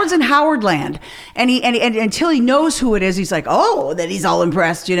in Howard land. And until he knows who it is, he's like, oh, then he's all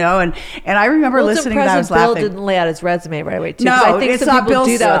impressed, And I remember listening to that, I was laughing. Bill didn't lay out his resume right away, too. No, I think it's not Bill's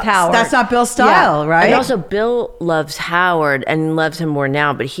do that with Howard. That's not Bill's style, right? And also, Bill loves Howard and loves him more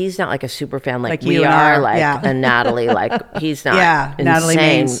now, but he's not like a super fan like we you are, and Natalie. He's not insane. Natalie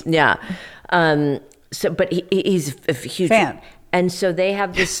Maines. Yeah. But he's a huge fan. And so they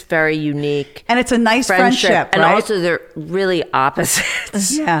have this very unique, and it's a nice friendship, and right? also they're really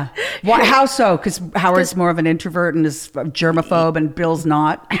opposites. Yeah. Why? How so? Because Howard's more of an introvert and is germaphobe, and Bill's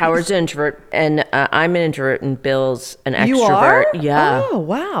not. Howard's an introvert, and I'm an introvert, and Bill's an extrovert. You are? Yeah. Oh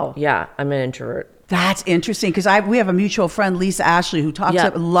wow. Yeah, I'm an introvert. That's interesting, because we have a mutual friend, Lisa Ashley, who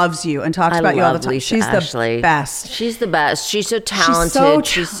loves you and talks about you all the time. Lisa She's Ashley. The best. She's the best. She's so talented.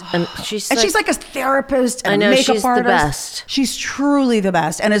 She's like a therapist and I know, a makeup she's artist. The best. She's truly the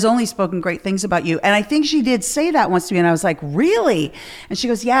best, and has only spoken great things about you. And I think she did say that once to me, and I was like, really? And she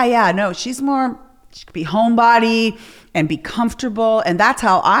goes, yeah, no, she's more She could be homebody and be comfortable. And that's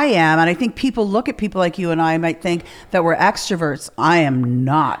how I am. And I think people look at people like you and I might think that we're extroverts. I am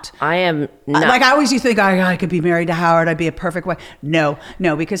not. I am not. Like I always used to think, I could be married to Howard. I'd be a perfect wife. No,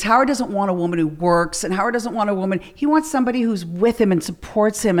 because Howard doesn't want a woman who works, and Howard doesn't want a woman. He wants somebody who's with him and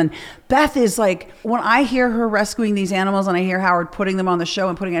supports him. And Beth is like, when I hear her rescuing these animals and I hear Howard putting them on the show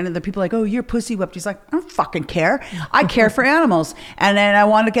and putting it in, the people are like, oh, you're pussy whipped. He's like, I don't fucking care. I care for animals. And then I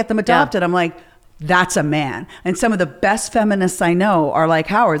want to get them adopted. Yeah. I'm like, that's a man. And some of the best feminists I know are like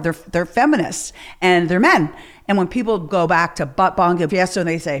Howard. They're feminists and they're men. And when people go back to Butt Bonga Fiesta and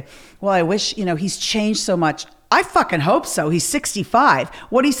they say, well, I wish, he's changed so much. I fucking hope so. He's 65.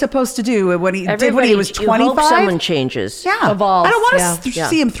 What he's supposed to do when he did when he was 25? You hope someone changes. Yeah. Evolves. I don't want to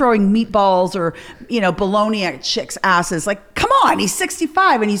see him throwing meatballs or, bologna at chicks' asses. Like, come on, he's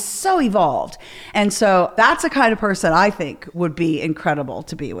 65 and he's so evolved. And so that's the kind of person I think would be incredible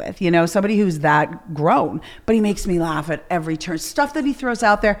to be with. Somebody who's that grown. But he makes me laugh at every turn. Stuff that he throws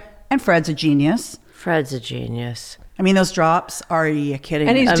out there. And Fred's a genius. Fred's a genius. I mean, those drops, are you kidding me?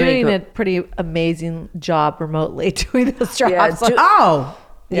 And he's doing a pretty amazing job remotely doing those drops.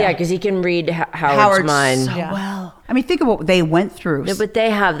 Yeah, because he can read Howard's mind so well. I mean, think of what they went through. No, but they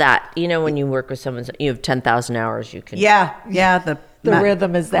have that. When you work with someone, you have 10,000 hours. You can. Yeah. The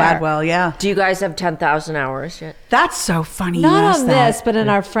rhythm is there. Gladwell, yeah. Do you guys have 10,000 hours yet? That's so funny. Not on this, but in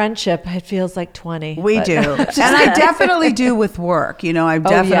our friendship, it feels like 20. We do. And I definitely do with work. I've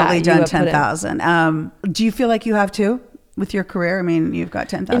definitely done 10,000. Do you feel like you have too with your career? I mean, you've got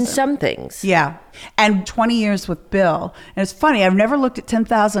 10,000. In some things. Yeah. And 20 years with Bill. And it's funny, I've never looked at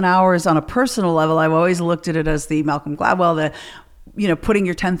 10,000 hours on a personal level. I've always looked at it as the Malcolm Gladwell, putting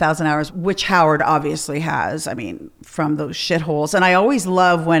your 10,000 hours, which Howard obviously has, from those shitholes. And I always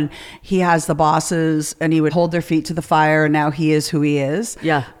love when he has the bosses and he would hold their feet to the fire and now he is who he is.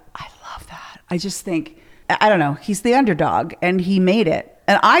 Yeah. I love that. I just think, I don't know, he's the underdog and he made it.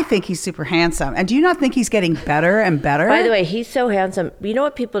 And I think he's super handsome. And do you not think he's getting better and better? By the way, he's so handsome. You know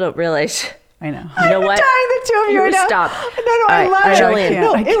what people don't realize? I know. You know what? I'm dying, the two of you right now. Stop. No, I love it. Jillian.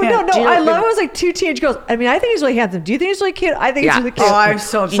 I love it. It was like two teenage girls. I think he's really handsome. Do you think he's really cute? I think he's really cute. Oh, I'm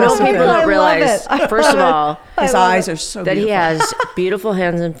so obsessed with people don't realize, first of all, his eyes are so that beautiful. He has beautiful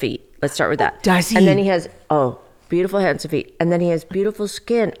hands and feet. Let's start with that. Does he? And then he has, beautiful hands and feet. And then he has beautiful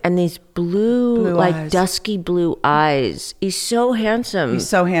skin and these blue like eyes. Dusky blue eyes. He's so handsome. He's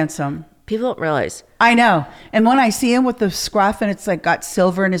so handsome. People don't realize. I know. And when I see him with the scruff and it's like got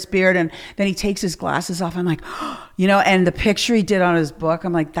silver in his beard and then he takes his glasses off, I'm like, and the picture he did on his book,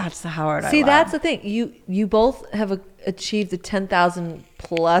 I'm like, that's the Howard I love. See, that's the thing. You both have achieved the 10,000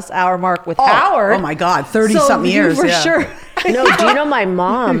 plus hour mark with Howard. Oh my God, 30-something years. For sure. No, do you know my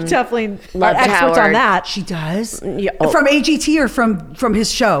mom? You definitely loved experts Howard. on that. She does? Yeah. From AGT or from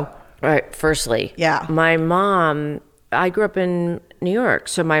his show? Right. Firstly, yeah. My mom, I grew up in New York.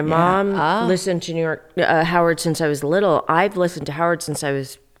 So my mom listened to New York, Howard since I was little. I've listened to Howard since I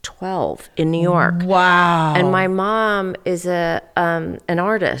was 12 in New York. Wow. And my mom is an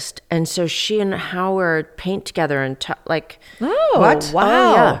artist. And so she and Howard paint together and what? Wow.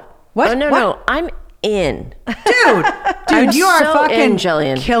 Oh, yeah. What? No. I'm in. Dude, you are so fucking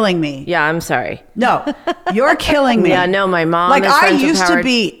Jillian. killing me. Yeah, I'm sorry. No, you're killing me. Yeah, no, my mom like is I friends with used to Howard.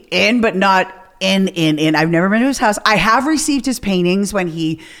 be in, but not in. I've never been to his house. I have received his paintings when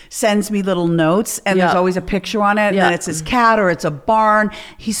he sends me little notes and there's always a picture on it and then it's his cat or it's a barn.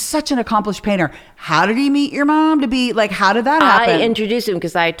 He's such an accomplished painter. How did he meet your mom to be like, how did that happen? I introduced him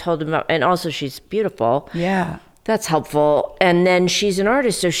because I told him about, and also she's beautiful. Yeah. That's helpful. And then she's an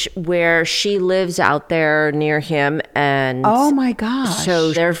artist, so where she lives out there near him. And oh my gosh.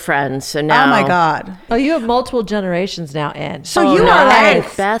 So they're friends. So now. Oh my God. Oh, you have multiple generations now in. So you are and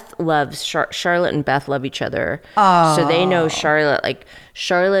like. Beth loves, Charlotte and Beth love each other. Oh. So they know Charlotte. Like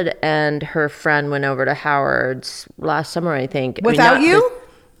Charlotte and her friend went over to Howard's last summer, I think. Without you?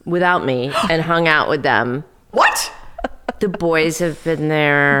 Without me, and hung out with them. What? The boys have been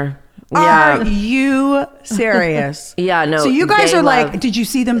there. Are you serious? Yeah, no. So you guys are like, did you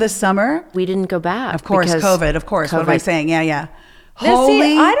see them this summer? We didn't go back. Of course, COVID. Of course. COVID. What am I saying? Yeah. Now, Holy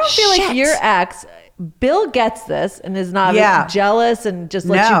see, I don't feel like shit. your ex, Bill gets this and is not jealous and just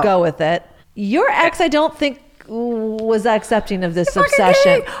lets you go with it. Your ex, I don't think was that accepting of this Fucking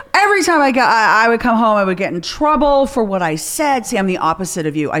obsession? kidding. Every time I would come home, I would get in trouble for what I said. See, I'm the opposite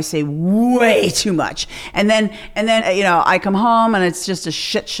of you. I say way too much. And then, I come home and it's just a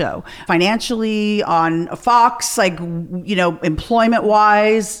shit show. Financially, on Fox, employment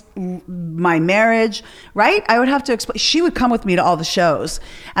wise, my marriage, right? I would have to explain. She would come with me to all the shows,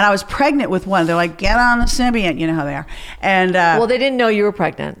 and I was pregnant with one. They're like, get on the Symbiont. You know how they are. And well, they didn't know you were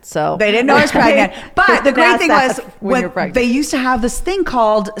pregnant, so they didn't know I was pregnant. But the great thing was when you're pregnant. They used to have this thing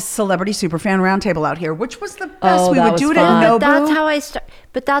called Celebrity Superfan Roundtable out here, which was the best. We that would was do it fun. at Nobu.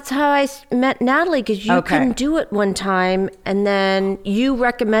 That's how I met Natalie, because you couldn't do it one time, and then you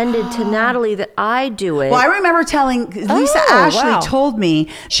recommended to Natalie that I do it. Well, I remember telling Lisa Ashley told me,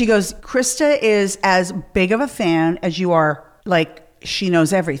 she goes, Christa is as big of a fan as you are, like, she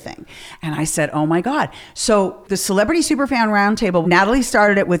knows everything. And I said, oh my God. So the Celebrity Superfan Roundtable, Natalie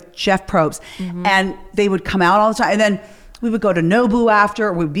started it with Jeff Probst, and they would come out all the time. And then we would go to Nobu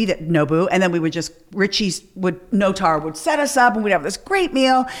after, we'd be at Nobu, and then we would just, Notar would set us up, and we'd have this great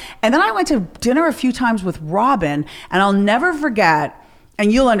meal. And then I went to dinner a few times with Robin, and I'll never forget,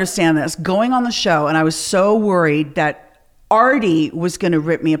 and you'll understand this, going on the show, and I was so worried that Artie was going to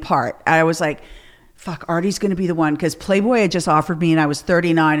rip me apart. I was like, fuck, Artie's going to be the one, because Playboy had just offered me, and I was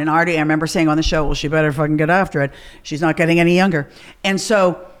 39, and Artie, I remember saying on the show, well, she better fucking get after it. She's not getting any younger. And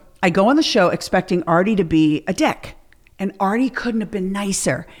so I go on the show expecting Artie to be a dick. And Artie couldn't have been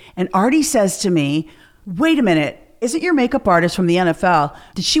nicer. And Artie says to me, wait a minute, isn't your makeup artist from the NFL?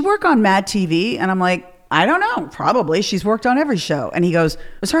 Did she work on Mad TV? And I'm like, I don't know, probably. She's worked on every show. And he goes,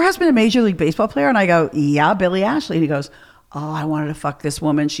 was her husband a Major League Baseball player? And I go, yeah, Billy Ashley. And he goes, oh, I wanted to fuck this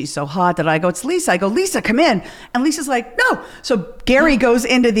woman. She's so hot. That I go, it's Lisa. I go, Lisa, come in. And Lisa's like, no. So Gary goes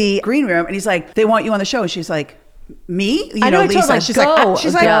into the green room and he's like, they want you on the show. And she's like, me? Lisa. She's like,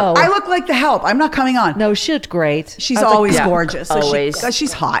 I look like the help. I'm not coming on. No, she looked great. She's always gorgeous. So always.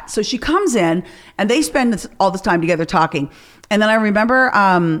 She's hot. So she comes in and they spend all this time together talking. And then I remember,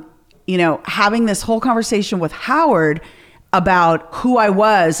 having this whole conversation with Howard about who I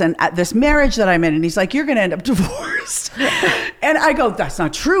was and this marriage that I'm in. And he's like, you're going to end up divorced. And I go, that's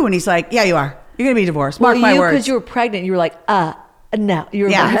not true. And he's like, yeah, you are. You're going to be divorced. Mark my words. Because you were pregnant, you were like, no, you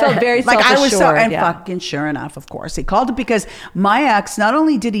felt very like I was self-assured. Fucking sure enough, of course, he called it, because my ex, not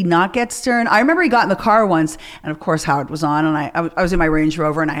only did he not get stern, I remember he got in the car once, and of course Howard was on, and I was in my Range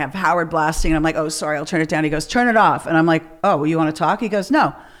Rover, and I have Howard blasting, and I'm like, oh, sorry, I'll turn it down. He goes, turn it off, and I'm like, oh, well, you want to talk? He goes,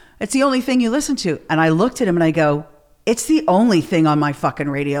 no, it's the only thing you listen to. And I looked at him and I go, it's the only thing on my fucking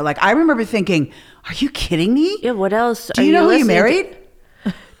radio. Like, I remember thinking, are you kidding me? Yeah, what else? Do you know who you married?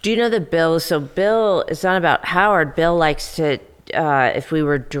 Do you know that Bill? So Bill, it's not about Howard. Bill likes to, if we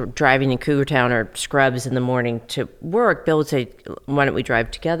were driving in Cougar Town or Scrubs in the morning to work, Bill would say, why don't we drive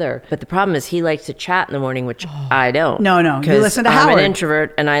together? But the problem is he likes to chat in the morning, which I don't. No, you listen to Howard. I'm an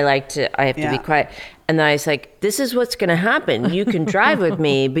introvert and I have to be quiet. And then I was like, this is what's going to happen. You can drive with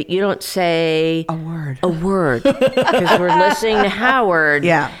me, but you don't say a word. Because we're listening to Howard.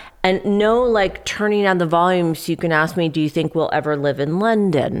 Yeah. And no, turning on the volume so you can ask me, do you think we'll ever live in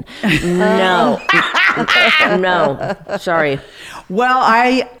London? No. No. Sorry.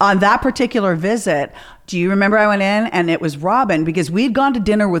 Well, on that particular visit, do you remember I went in and it was Robin, because we'd gone to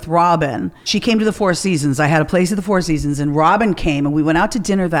dinner with Robin. She came to the Four Seasons. I had a place at the Four Seasons, and Robin came, and we went out to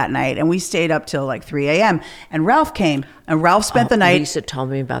dinner that night, and we stayed up till 3 a.m. And Ralph came, and Ralph spent the night. Lisa told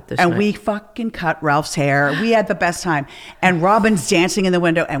me about this. And we fucking cut Ralph's hair. We had the best time. And Robin's dancing in the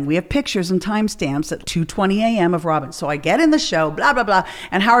window, and we have pictures and timestamps at 2:20 a.m. of Robin. So I get in the show, blah, blah, blah.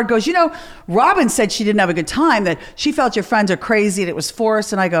 And Howard goes, Robin said she didn't have a good time, that she felt your friends are crazy, and it was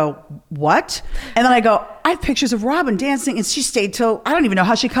forced. And I go, what? And then I go, I have pictures of Robin dancing, and she stayed till, I don't even know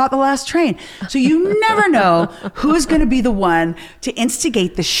how she caught the last train. So you never know who's going to be the one to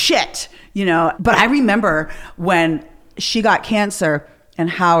instigate the shit, But I remember when she got cancer and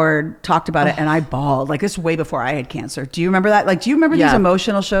Howard talked about it, and I bawled. This way before I had cancer. Do you remember that? Do you remember these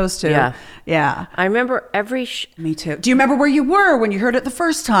emotional shows too? Yeah. I remember Me too. Do you remember where you were when you heard it the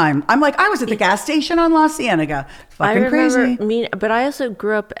first time? I'm I was at the gas station on La Cienega. Fucking crazy. But I also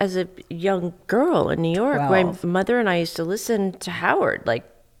grew up as a young girl in New York. 12. My mother and I used to listen to Howard.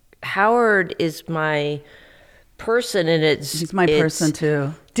 Howard is my person, and he's my person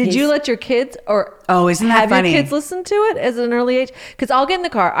too. Did you let your kids isn't that have funny? Your kids listen to it as an early age? Because I'll get in the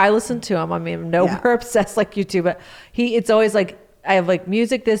car, I listen to him. I mean, we're obsessed like you two, but it's always I have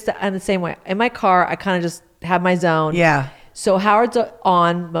music and the same way. In my car, I kind of just have my zone. Yeah. So Howard's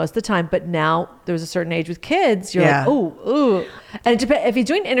on most of the time, but now there's a certain age with kids, you're like, ooh. And it depends. If he's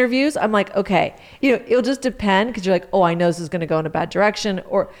doing interviews, I'm like, okay, it'll just depend, because you're like, oh, I know this is going to go in a bad direction.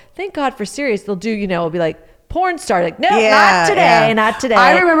 Or thank God for Sirius, they'll do, it'll be like porn star. Like, no, Yeah, not today, yeah. not today.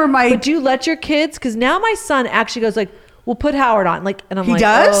 I remember my- But do you let your kids? Because now my son actually goes like, "We'll put Howard on." Like, and I'm He like,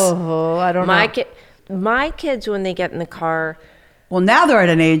 does? "Oh, I don't know." My kids, when they get in the car, Well, now they're at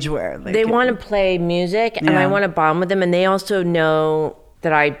an age where they want to play music, and I Yeah. want to bond with them, and they also know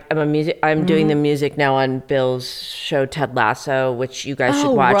that I'm doing the music now on Bill's show Ted Lasso, which you guys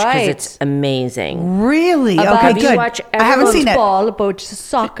should watch because right. it's amazing. Really? About- Okay, you good. watch I haven't seen it. Football, about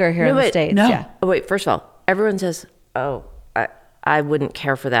soccer here in the States. no. Yeah. Oh, wait, first of all, everyone says, oh, I wouldn't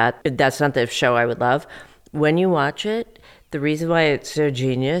care for that. That's not the show I would love. When you watch it, the reason why it's so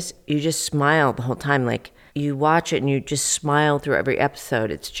genius, you just smile the whole time. Like, you watch it and you just smile through every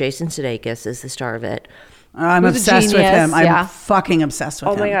episode. It's Jason Sudeikis is the star of it. I'm Who's a obsessed with genius, him. I'm yeah. fucking obsessed with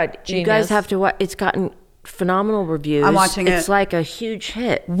Oh him. my God. You Genius. guys have to watch. It's gotten phenomenal reviews. I'm watching it. It's like a huge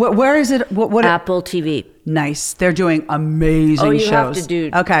hit. Where is it? What Apple TV. Nice. They're doing amazing Oh, you shows. have to do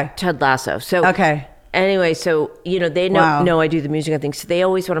Okay. Ted Lasso. So Okay. Anyway, so they Wow. know I do the music and things. So they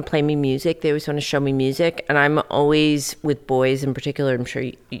always want to play me music. They always want to show me music, and I'm always with boys in particular. I'm sure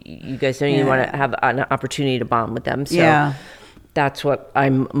you guys know you want to have an opportunity to bond with them. So Yeah. that's what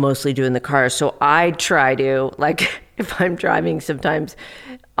I'm mostly doing in the car. So I try to, like, if I'm driving, sometimes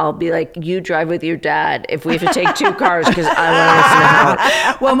I'll be like, you drive with your dad if we have to take two cars because I want to listen to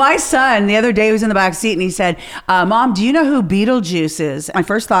Howard. Well, my son the other day was in the back seat and he said, Mom, do you know who Beetlejuice is? My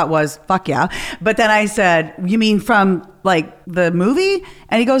first thought was, fuck yeah. But then I said, you mean from like the movie?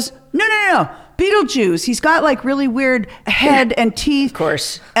 And he goes, no. Beetlejuice. He's got like really weird head and teeth. Of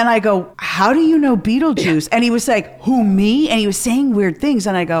course. And I go, how do you know Beetlejuice? And he was like, who, me? And he was saying weird things.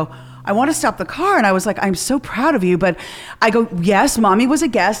 And I go, I want to stop the car. And I was like, I'm so proud of you. But I go, yes, Mommy was a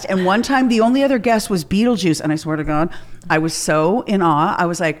guest. And one time the only other guest was Beetlejuice. And I swear to God, I was so in awe. I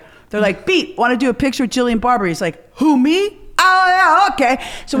was like, they're like, Beat, want to do a picture with Jillian Barber? He's like, who, me? Oh, yeah, okay.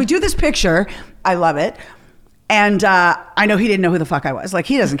 So we do this picture. I love it. And I know he didn't know who the fuck I was. Like,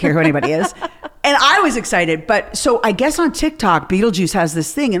 he doesn't care who anybody is. And I was excited. But so I guess on TikTok, Beetlejuice has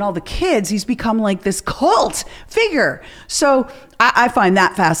this thing, and all the kids, he's become like this cult figure. So I find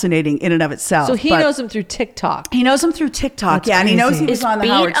that fascinating in and of itself. So he But knows him through TikTok. he knows him through TikTok. That's Yeah, and he knows crazy. he was Is on the Beat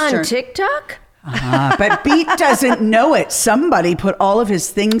Howard on Stern. TikTok? But Beat doesn't know it. Somebody put all of his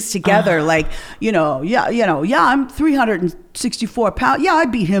things together, like, I'm 364 pounds. Yeah, I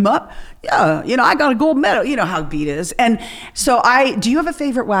beat him up. Yeah, I got a gold medal. You know how Beat is. And so do you have a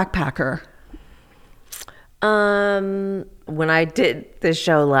favorite whack packer? When I did the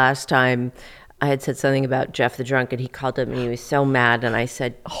show last time, I had said something about Jeff the drunk, and he called up and he was so mad, and I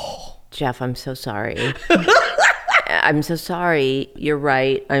said, Jeff, I'm so sorry. I'm so sorry. You're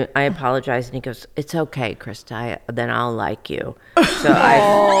right. I apologize. And he goes, it's okay, Christa. Then I'll like you. So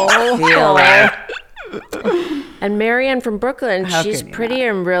I feel like. And Marianne from Brooklyn, How she's can you pretty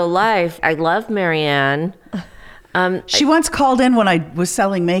in real life. I love Marianne. She once called in when I was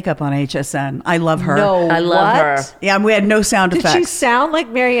selling makeup on HSN. I love her. No, I love what? her. Yeah, we had no sound Did effects. she sound like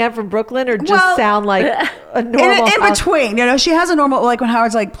Marianne from Brooklyn, or just Well, sound like a normal? in between, she has a normal, like when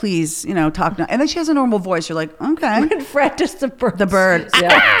Howard's like, please, talk now. And then she has a normal voice. You're like, okay. And Fred just the bird. The bird.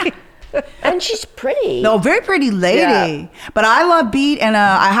 Yeah. And she's pretty. No, very pretty lady. Yeah. But I love Beat, and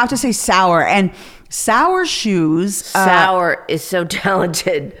I have to say Sour. And Sour Shoes. Sour is so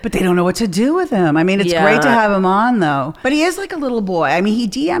talented. But they don't know what to do with him. I mean, it's Yeah. great to have him on, though. But he is like a little boy. I mean, he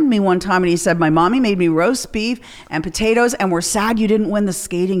DM'd me one time and he said, my mommy made me roast beef and potatoes, and we're sad you didn't win the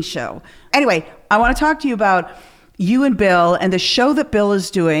skating show. Anyway, I want to talk to you about you and Bill and the show that Bill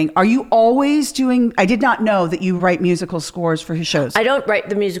is doing. Are you always doing? I did not know that you write musical scores for his shows. I don't write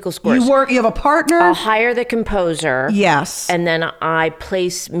the musical scores. You have a partner? I'll hire the composer. Yes. And then I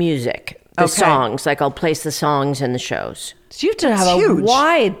place music. The Okay. songs. Like, I'll place the songs in the shows. So you have to have It's a huge.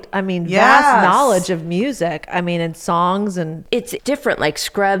 wide, vast Yes. knowledge of music. And songs and. It's different. Like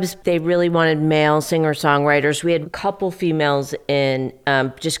Scrubs, they really wanted male singer-songwriters. We had a couple females in,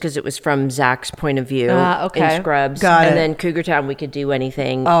 just because it was from Zach's point of view Okay. in Scrubs. Got and it. then Cougar Town, we could do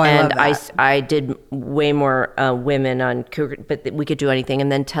anything. Oh, I and love that. I did way more women on Cougar, but we could do anything.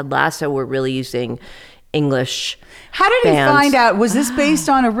 And then Ted Lasso, we're really using English. How did you bands. find out? Was this based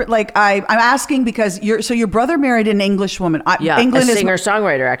on I'm asking because your brother married an English woman. Yeah, England a is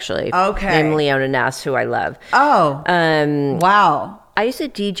singer-songwriter, actually. Okay. Named Leona Nass, who I love. Oh, wow. I used to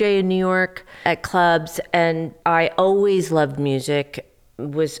DJ in New York at clubs, and I always loved music,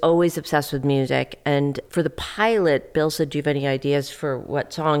 was always obsessed with music. And for the pilot, Bill said, do you have any ideas for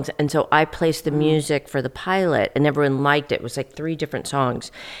what songs? And so I placed the music for the pilot, and everyone liked it. It was like 3 different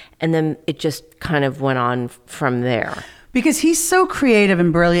songs. And then it just kind of went on from there. Because he's so creative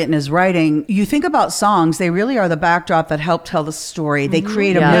and brilliant in his writing. You think about songs, they really are the backdrop that help tell the story. They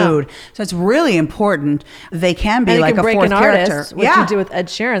create a mood. So it's really important. They can be like a fourth character. Artist, what you do with Ed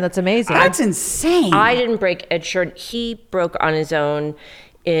Sheeran, that's amazing. That's insane. I didn't break Ed Sheeran. He broke on his own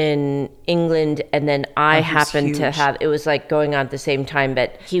in England, and then I happened to have, it was like going on at the same time,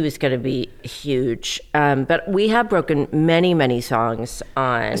 but he was going to be huge. But we have broken many, many songs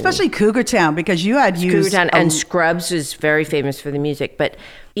on, especially Cougar Town, because you had used Cougar Town, and Scrubs is very famous for the music. But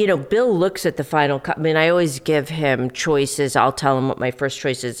you know, Bill looks at the final cut. I mean, I always give him choices. I'll tell him what my first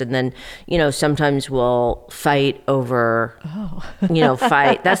choice is, and then, you know, sometimes we'll fight over,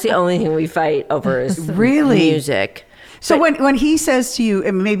 fight. That's the only thing we fight over is music. So when he says to you,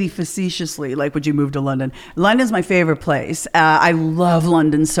 and maybe facetiously, like, would you move to London? London's my favorite place. I love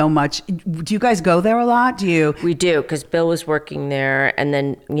London so much. Do you guys go there a lot? We do, because Bill was working there, and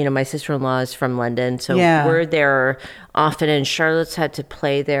then, you know, my sister-in-law is from London, so we're there often, and Charlotte's had to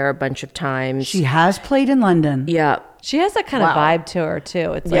play there a bunch of times. She has played in London. Yeah. She has that kind of vibe to her,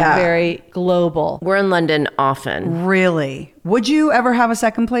 too. It's like very global. We're in London often. Really? Would you ever have a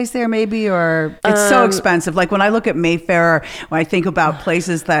second place there, maybe? Or it's so expensive. Like when I look at Mayfair, when I think about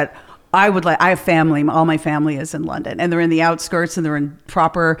places that I would like, I have family. All my family is in London, and they're in the outskirts, and they're in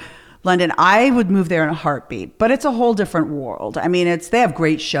proper London. I would move there in a heartbeat, but it's a whole different world. I mean, they have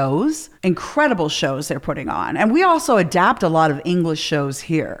great shows, incredible shows they're putting on. And we also adapt a lot of English shows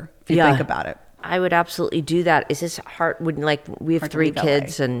here, if you think about it. I would absolutely do that. Is this hard? We have 3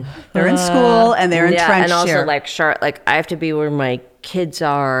 kids, and they're in school, and they're entrenched and also here. like I have to be where my kids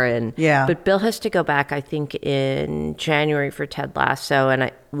are, and but Bill has to go back, I think, in January for Ted Lasso, and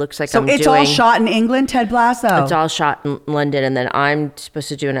it looks like it's all shot in England, Ted Lasso. It's all shot in London, and then I'm supposed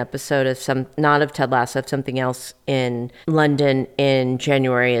to do an episode of not of Ted Lasso, of something else in London in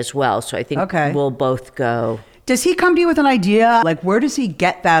January as well. So I think we'll both go. Does he come to you with an idea? Like, where does he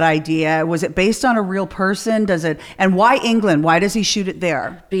get that idea? Was it based on a real person? And why England? Why does he shoot it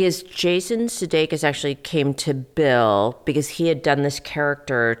there? Because Jason Sudeikis actually came to Bill because he had done this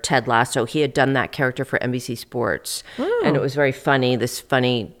character, Ted Lasso. He had done that character for NBC Sports. And it was very funny, this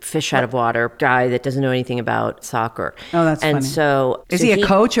funny fish out of water guy that doesn't know anything about soccer. Oh, that's funny. And so... Is he a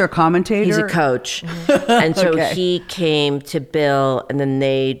coach or a commentator? He's a coach. And so he came to Bill, and then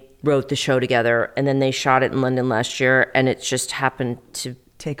they wrote the show together, and then they shot it in London last year, and it just happened to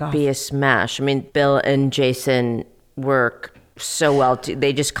take off, be a smash. I mean, Bill and Jason work so well.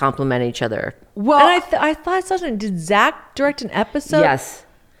 They just complement each other. Well, and I thought something. Did Zach direct an episode? Yes.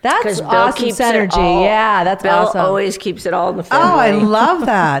 That's awesome synergy. Yeah, that's awesome. Bill always keeps it all in the family. Oh, I love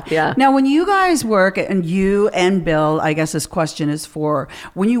that. Yeah. Now, when you guys work, and you and Bill, I guess this question is for,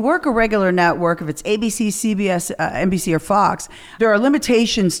 when you work a regular network, if it's ABC, CBS, NBC, or Fox, there are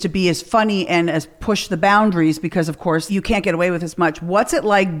limitations to be as funny and as push the boundaries because, of course, you can't get away with as much. What's it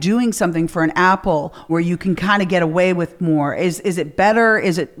like doing something for an Apple where you can kind of get away with more? Is it better?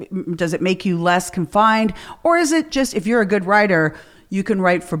 Does it make you less confined? Or is it just, if you're a good writer, you can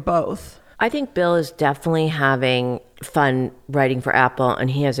write for both? I think Bill is definitely having fun writing for Apple, and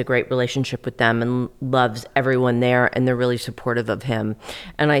he has a great relationship with them and loves everyone there, and they're really supportive of him.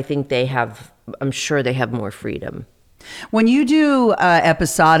 And I think I'm sure they have more freedom. When you do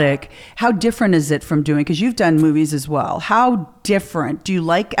episodic, how different is it from doing, because you've done movies as well, how different? Do you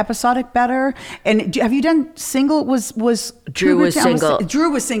like episodic better? And have you done single? Drew was single.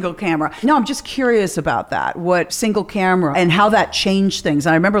 Drew was single camera. No, I'm just curious about that. What single camera and how that changed things.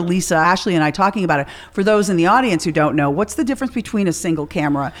 And I remember Lisa, Ashley, and I talking about it. For those in the audience who don't know, what's the difference between a single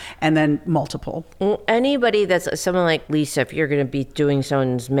camera and then multiple? Well, anybody that's someone like Lisa, if you're going to be doing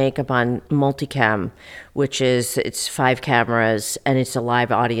someone's makeup on multicam, which is it's 5 cameras and it's a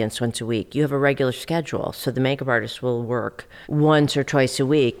live audience once a week, you have a regular schedule. So the makeup artist will work once or twice a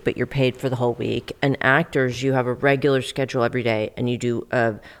week, but you're paid for the whole week. And actors, you have a regular schedule every day, and you do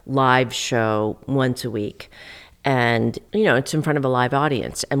a live show once a week. And, it's in front of a live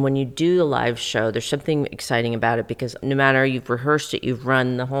audience. And when you do the live show, there's something exciting about it because no matter you've rehearsed it, you've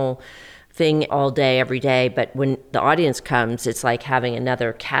run the whole thing all day, every day. But when the audience comes, it's like having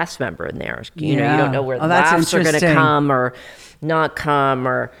another cast member in there. You don't know where the laughs are going to come or not come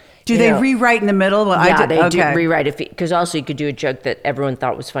or... Do they rewrite in the middle? Well, they do rewrite because also you could do a joke that everyone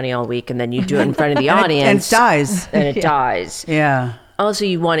thought was funny all week, and then you do it in front of the audience, and it dies. And it dies. Yeah. Also,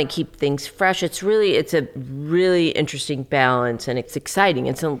 you want to keep things fresh. It's a really interesting balance, and it's exciting.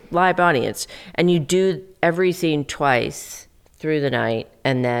 It's a live audience, and you do every scene twice through the night,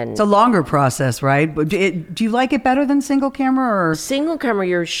 and then it's a longer process, right? Do you like it better than single camera or single camera?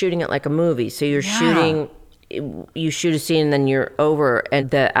 You're shooting it like a movie, so you're shooting. you shoot a scene and then you're over, and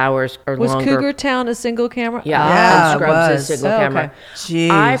the hours are Was longer. Cougar Town a single camera? Yeah, Yeah, and Scrubs it is was. single Oh, camera. okay. Jeez.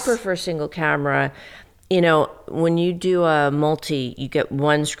 I prefer single camera. You know, when you do a multi, you get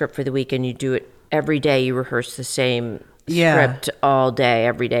one script for the week and you do it every day. You rehearse the same script all day,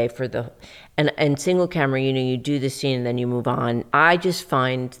 every day for the... And single camera, you know, you do the scene and then you move on. I just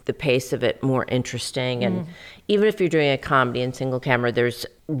find the pace of it more interesting. And even if you're doing a comedy in single camera, there's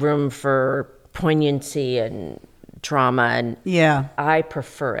room for poignancy and drama, and I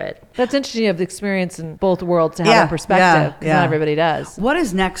prefer it. That's interesting. You have the experience in both worlds to have that perspective, because not everybody does. What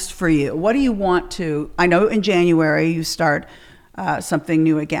is next for you? What do you want to... I know in January you start something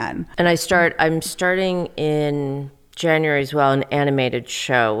new again. And I'm starting in January as well, an animated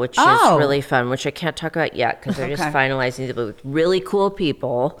show, which is really fun, which I can't talk about yet because they're just finalizing it, but with really cool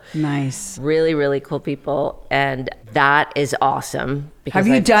people. Nice. Really, really cool people. And that is awesome. Have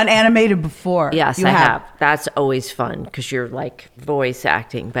you done animated before? Yes, I have. That's always fun because you're like voice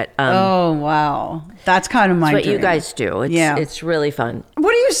acting. But oh, wow. That's kind of my what dream. you guys do. It's really fun.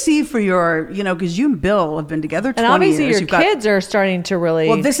 What do you see for your, because you and Bill have been together 20 years. And obviously your kids are starting to really...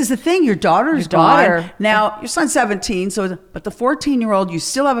 Well, this is the thing. Your daughter's gone. Now, your son's 17, but the 14-year-old, you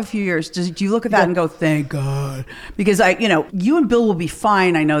still have a few years. Do you look at that and go, thank God? Because, you and Bill will be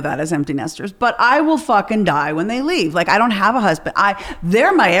fine. I know that as empty nesters. But I will fucking die when they leave. Like, I don't have a husband.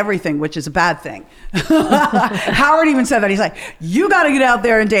 They're my everything, which is a bad thing. Howard even said that. He's like, you got to get out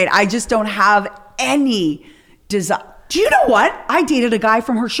there and date. I just don't have any desire. Do you know what? I dated a guy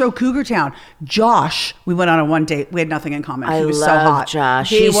from her show, Cougar Town. Josh. We went on a one date. We had nothing in common. He was so hot. Josh.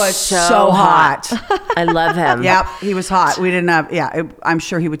 He was so hot. I love him. Yep, he was hot. We didn't have, I'm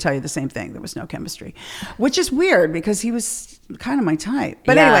sure he would tell you the same thing. There was no chemistry, which is weird because he was kind of my type.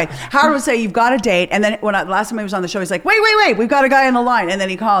 But anyway, Howard would say, you've got a date. And then last time he was on the show, he's like, wait, we've got a guy on the line. And then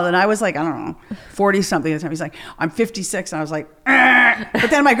he called and I was like, I don't know, 40 something at the time. He's like, I'm 56. And I was like,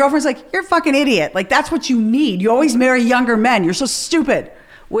 but then my girlfriend's like, you're a fucking idiot. Like, that's what you need. You always marry younger men. You're so stupid.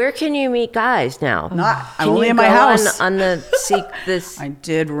 Where can you meet guys now? I'm only in my house. On the this. I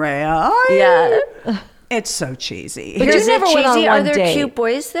did, Rhea. It's so cheesy. But Is you it never went on cheesy? one Are there date. cute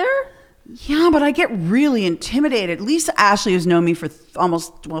boys there? Yeah, but I get really intimidated. Lisa Ashley has known me for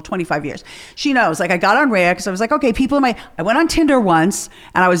almost 25 years. She knows. Like, I got on Rhea because I was like, okay, I went on Tinder once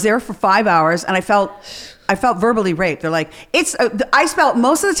and I was there for 5 hours and I felt verbally raped. They're like, I spent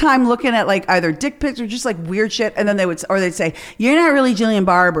most of the time looking at like either dick pics or just like weird shit. And then they'd say, you're not really Jillian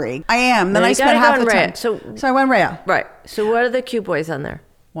Barbary. I am. Then I spent half the time. So I went Rhea. Right. So what are the cute boys on there?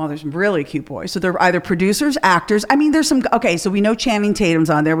 Well, there's really cute boys. So they're either producers, actors. I mean, there's some, okay, so we know Channing Tatum's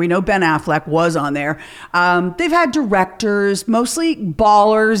on there. We know Ben Affleck was on there. They've had directors, mostly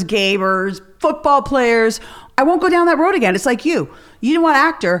ballers, gamers, football players. I won't go down that road again. It's like you. You didn't want an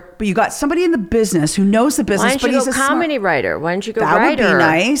actor, but you got somebody in the business who knows the business. Why don't you go comedy writer? Why don't you go writer? That would be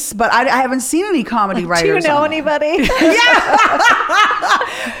nice, but I haven't seen any comedy writers. Do you know anybody?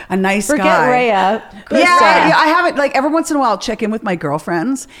 A nice Forget guy. Rhea. Yeah, I haven't. Like, every once in a while, I'll check in with my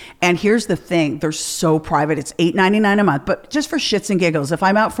girlfriends. And here's the thing: they're so private. It's $8.99 a month, but just for shits and giggles. If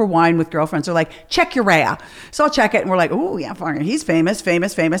I'm out for wine with girlfriends, they're like, "Check your Rhea." So I'll check it, and we're like, "Oh yeah, fine. He's famous."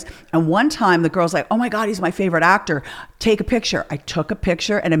 And one time, the girl's like, "Oh my God, he's my favorite actor. Take a picture." I took a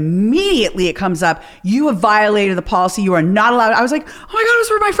picture, and immediately it comes up: "You have violated the policy. You are not allowed." I was like, "Oh my God, it was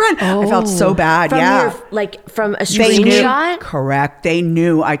for my friend." I felt so bad. From a They screenshot? knew. Correct. They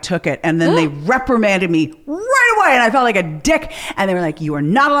knew I took it. And then they reprimanded me right away. And I felt like a dick. And they were like, "You are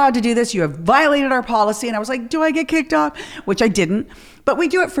not allowed to do this. You have violated our policy." And I was like, do I get kicked off? Which I didn't. But we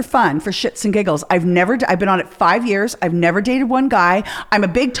do it for fun, for shits and giggles. I've been on it 5 years. I've never dated one guy. I'm a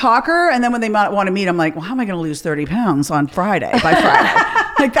big talker. And then when they want to meet, I'm like, well, how am I going to lose 30 pounds by Friday?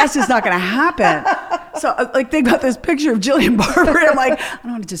 Like, that's just not going to happen. So like, they got this picture of Jillian Barbary. I'm like, I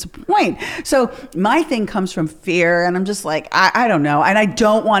don't want to disappoint. So my thing comes from fear. And I'm just like, I don't know. And I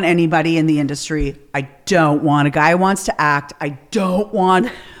don't want anybody in the industry. I don't want a guy who wants to act. I don't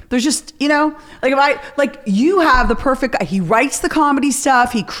want... There's just, you have the perfect guy. He writes the comedy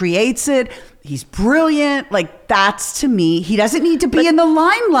stuff. He creates it. He's brilliant. Like, that's, to me, he doesn't need to be in the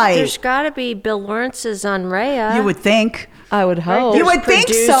limelight. There's got to be Bill Lawrence's on Rhea. You would think. I would hope. You would think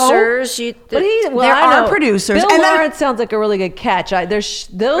so. There are producers. Bill Lawrence sounds like a really good catch. But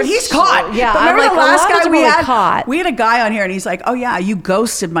he's caught. Yeah. But remember the last guy we had? Caught. We had a guy on here and he's like, "Oh yeah, you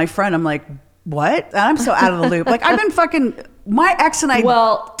ghosted my friend." I'm like, what? And I'm so out of the loop. Like, I've been fucking... My ex and I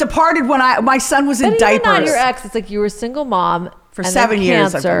departed when my son was in diapers. But even not your ex. It's like you were a single mom for 7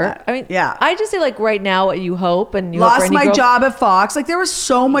 years. Cancer. I mean, yeah. I just say, like, right now, what you hope and you lost my job at Fox. Like, there was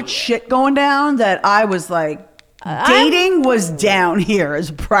so much shit going down that I was like, Dating was down here as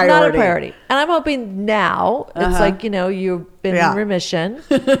a priority. Not a priority. And I'm hoping now, it's like, you've been in remission.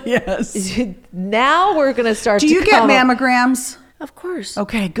 Yes. Now we're going to start Do you get mammograms? Of course.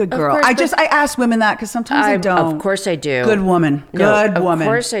 Okay, good girl. Course, I ask women that because sometimes I don't. Of course I do. Good woman. Good woman.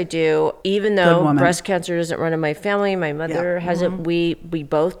 Of course I do. Even though breast cancer doesn't run in my family, my mother hasn't. We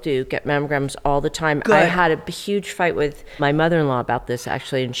both do get mammograms all the time. Good. I had a huge fight with my mother-in-law about this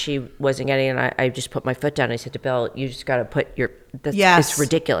actually, and she wasn't getting it. And I just put my foot down. I said to Bill, "You just got to put your." It's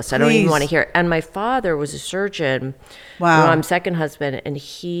ridiculous. I don't even want to hear it. And my father was a surgeon. Wow. My second husband, and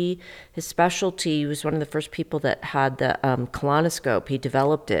his specialty was one of the first people that had the colonoscope. He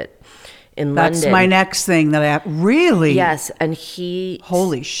developed it in London. That's my next thing that I really. Yes, and he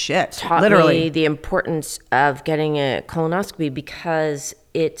holy shit, taught me the importance of getting a colonoscopy because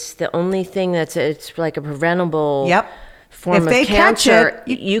it's the only thing it's like a preventable. Form if of they cancer, catch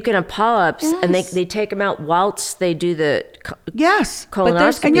it, you can have polyps, and they take them out whilst they do the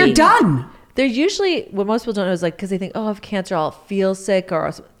colonoscopy. And you're done. They're usually, what most people don't know is like, because they think, I have cancer, I'll feel sick.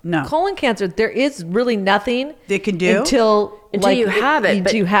 Or no. Colon cancer, there is really nothing they can do until you have it.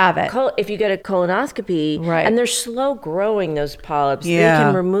 Until you have it. If you get a colonoscopy, right. And they're slow growing, those polyps, they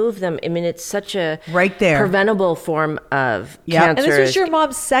can remove them. I mean, it's such a preventable form of cancer. And this was your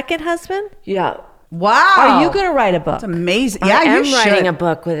mom's second husband? Yeah. Wow. Are you going to write a book? That's amazing. I am writing a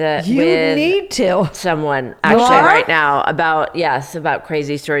book with need to. Someone actually right now about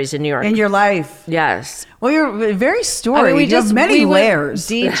crazy stories in New York. In your life. Yes. Well, you're very storied. You have many layers.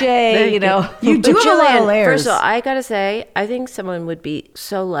 DJ, You do have a lot of layers. First of all, I got to say, I think someone would be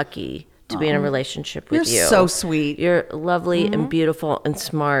so lucky to be in a relationship with you. You're so sweet. You're lovely and beautiful and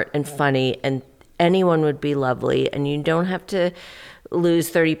smart and funny, and anyone would be lovely, and you don't have to lose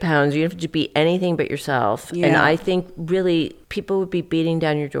 30 pounds. You don't have to be anything but yourself. Yeah. And I think really people would be beating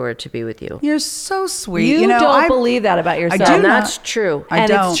down your door to be with you. You're so sweet. You don't believe that about yourself. And that's true.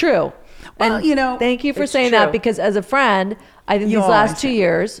 It's true. Well, and thank you for saying that, because as a friend, I think these last 2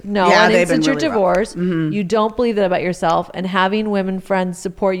 years, since you're divorced, you don't believe that about yourself. And having women friends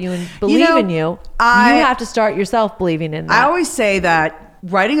support you and believe in you, you have to start yourself believing in that. I always say that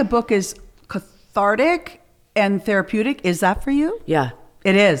writing a book is cathartic and therapeutic. Is that for you? Yeah,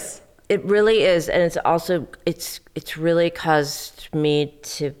 it is. It really is. And it's also, it's really caused me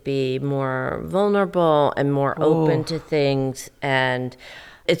to be more vulnerable and more open to things. And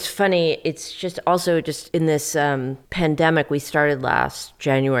it's funny. It's just also just in this pandemic we started last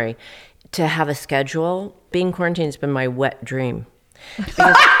January to have a schedule. Being quarantined has been my wet dream.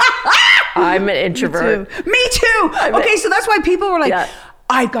 Because I'm an introvert. Me too. Okay, so that's why people were like,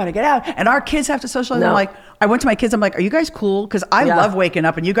 I got to get out. And our kids have to socialize. I'm like, I went to my kids. I'm like, are you guys cool? Because I love waking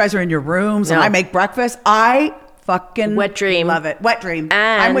up and you guys are in your rooms and I make breakfast. I fucking wet dream. Love it. Wet dream.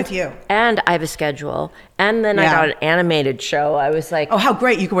 And I'm with you. And I have a schedule. And then I got an animated show. I was like, oh, how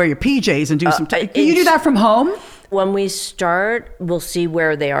great. You can wear your PJs and do some. Can you do that from home? When we start, we'll see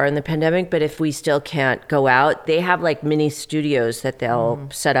where they are in the pandemic. But if we still can't go out, they have like mini studios that they'll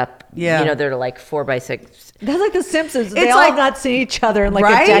set up. Yeah. They're like 4x6. That's like The Simpsons. They all have not seen each other in like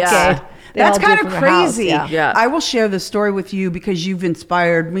a decade. Yeah. That's kind of crazy. Yeah. I will share this story with you because you've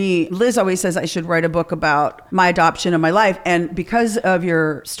inspired me. Liz always says I should write a book about my adoption and my life. And because of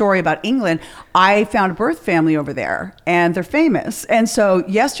your story about England, I found a birth family over there and they're famous. And so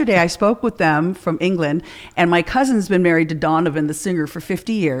yesterday I spoke with them from England, and my cousin's been married to Donovan, the singer, for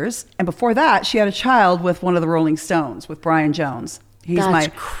 50 years. And before that, she had a child with one of the Rolling Stones, with Brian Jones.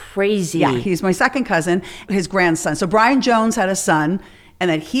 That's crazy. Yeah, he's my second cousin, his grandson. So Brian Jones had a son. And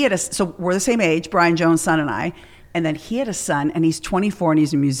then he had so we're the same age, Brian Jones' son and I. And then he had a son, and he's 24, and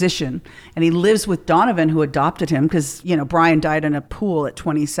he's a musician. And he lives with Donovan, who adopted him because, Brian died in a pool at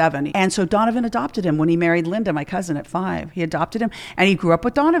 27. And so Donovan adopted him when he married Linda, my cousin, at 5. He adopted him, and he grew up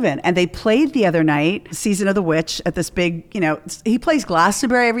with Donovan. And they played the other night, Season of the Witch, at this big, he plays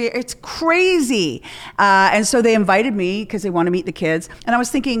Glastonbury every year. It's crazy. And so they invited me because they want to meet the kids. And I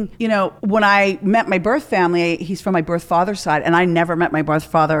was thinking, when I met my birth family, he's from my birth father's side, and I never met my birth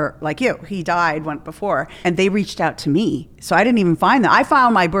father like you. He died before. And they reached out to me. So I didn't even find that. I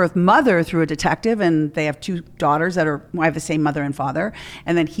found my birth mother through a detective, and they have 2 daughters I have the same mother and father.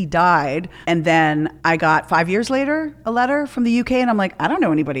 And then he died. And then I got 5 years later a letter from the UK, and I'm like, I don't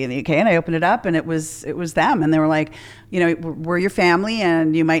know anybody in the UK. And I opened it up, and it was them. And they were like, we're your family,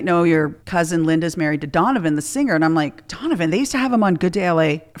 and you might know your cousin Linda's married to Donovan, the singer. And I'm like, Donovan? They used to have him on Good Day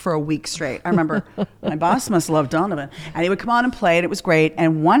LA for a week straight. I remember my boss must love Donovan. And he would come on and play, and it was great.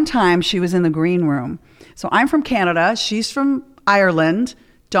 And one time she was in the green room. So I'm from Canada. She's from Ireland.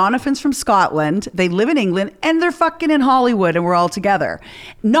 Jonathan's from Scotland. They live in England and they're fucking in Hollywood and we're all together.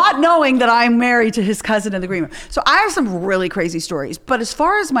 Not knowing that I'm married to his cousin in the green room. So I have some really crazy stories. But as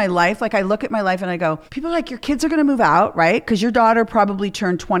far as my life, like I look at my life and I go, people are like, your kids are going to move out, right? Because your daughter probably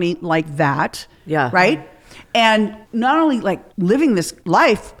turned 20 like that. Yeah. Right? And not only like living this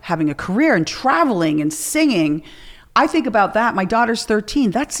life, having a career and traveling and singing, I think about that. My daughter's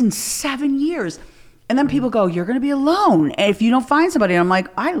 13. That's in 7 years. And then people go, you're going to be alone if you don't find somebody. And I'm like,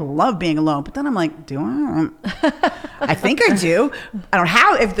 I love being alone. But then I'm like, do I? I think I do. I don't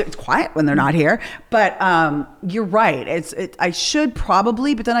have, if it's quiet when they're not here. But you're right. I should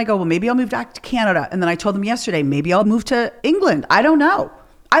probably. But then I go, well, maybe I'll move back to Canada. And then I told them yesterday, maybe I'll move to England. I don't know.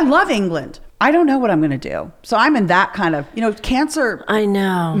 I love England. I don't know what I'm going to do. So I'm in that kind of, cancer. I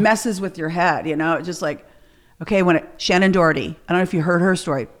know. Messes with your head, It's just like, okay, Shannon Doherty, I don't know if you heard her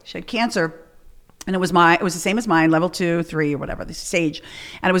story. She had cancer. And it was the same as mine, level 2, 3, or whatever, the stage.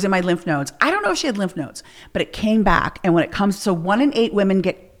 And it was in my lymph nodes. I don't know if she had lymph nodes, but it came back. And when it comes, so 1 in 8 women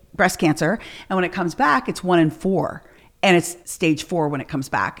get breast cancer. And when it comes back, it's 1 in 4. And it's stage 4 when it comes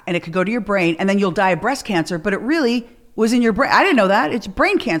back. And it could go to your brain and then you'll die of breast cancer, but it really was in your brain. I didn't know that. It's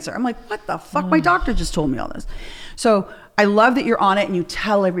brain cancer. I'm like, what the fuck? My doctor just told me all this. So I love that you're on it and you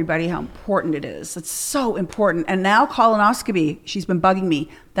tell everybody how important it is. It's so important. And now colonoscopy, she's been bugging me.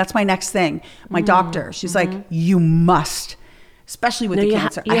 That's my next thing. My doctor, she's like, you must, especially with the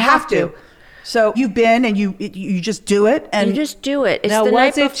cancer. I have to. So you've been and you just do it. And you just do it. It's now, the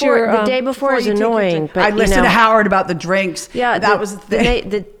night before. The day before is annoying. But I listened to Howard about the drinks. Yeah, that was the thing.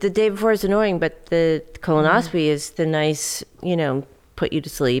 The day before is annoying, but the colonoscopy is the nice, put you to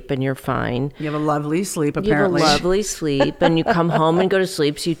sleep and you're fine. You have a lovely sleep, apparently. You have a lovely sleep and you come home and go to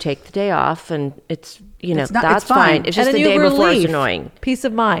sleep, so you take the day off and it's, that's fine. It's just the day before is annoying. Peace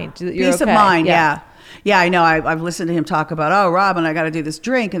of mind. Peace of mind, yeah. Yeah, I know. I've listened to him talk about, Robin, I got to do this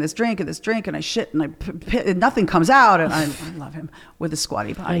drink and this drink and this drink and I shit and and nothing comes out. And I love him with a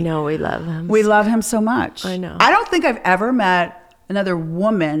squatty potty. I know, we love him. We love him so much. I know. I don't think I've ever met another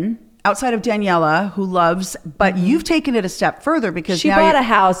woman outside of Daniela who loves, but you've taken it a step further because she now bought a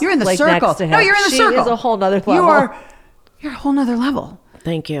house. You're in the like circle. Next to him. No, you're in the circle. She is a whole nother level. You're a whole nother level.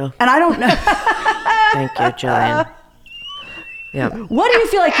 Thank you. And I don't know. Thank you, Jillian. Yeah. What do you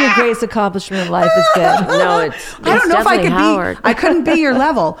feel like your greatest accomplishment in life has been? No, it's I don't know if I could Howard. I couldn't be your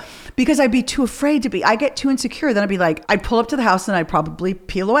level because I'd be too afraid to be. I get too insecure. Then I'd be like, I'd pull up to the house and I'd probably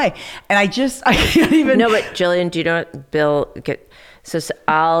peel away. And I can't even. No, but Jillian, do you know what Bill so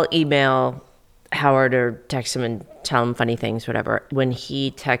I'll email Howard or text him and tell him funny things, whatever. When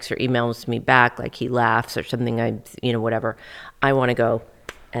he texts or emails me back, like he laughs or something, whatever, I want to go,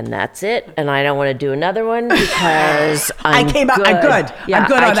 and that's it. And I don't want to do another one because I'm good. I'm good. Yeah, I'm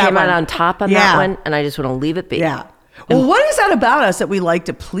good on that one. I came out on top on that one, and I just want to leave it be. Yeah. Well, what is that about us that we like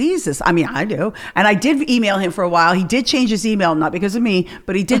to please this? I mean, I do. And I did email him for a while. He did change his email, not because of me,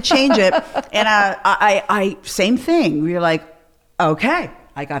 but he did change it. And I same thing. We were like, okay,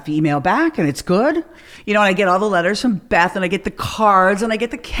 I got the email back and it's good. And I get all the letters from Beth and I get the cards and I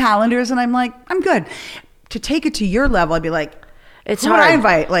get the calendars and I'm like, I'm good. To take it to your level, I'd be like, it's who hard. Would I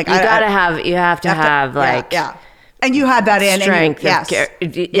invite? Like, you have to have yeah. And you had that in strength. Yes.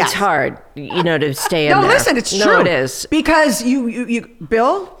 It's hard, to stay in there. No, listen, it's true. No, it is. Because you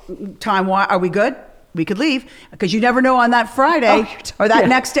Bill, time, are we good? We could leave. Because you never know on that Friday or that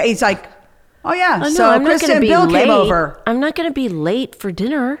next day. He's like, oh yeah. So Christa and Bill came over. I'm not going to be late for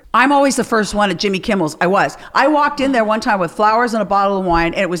dinner. I'm always the first one at Jimmy Kimmel's. I walked in there one time with flowers and a bottle of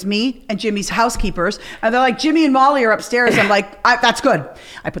wine, and it was me and Jimmy's housekeepers. And they're like, Jimmy and Molly are upstairs. I'm like, that's good.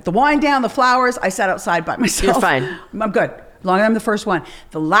 I put the wine down, the flowers. I sat outside by myself. You're fine. I'm good. As long as I'm the first one.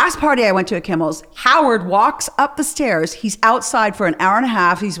 The last party I went to at Kimmel's, Howard walks up the stairs. He's outside for an hour and a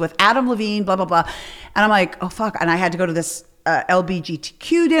half. He's with Adam Levine, blah, blah, blah. And I'm like, oh, fuck. And I had to go to this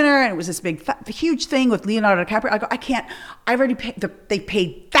LBGTQ dinner, and it was this big, huge thing with Leonardo DiCaprio. I go, I can't. I've already paid. They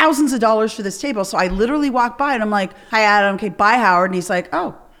paid thousands of dollars for this table, so I literally walked by, and I'm like, "Hi, Adam. Okay, bye, Howard." And he's like,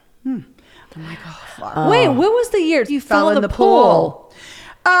 "Oh, I'm like, oh, fuck. Wait, what was the year you fell in the pool?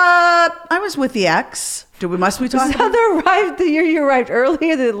 I was with the ex. Must we talk? Is that the year you arrived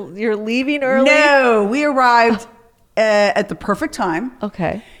early? That you're leaving early? No, we arrived at the perfect time.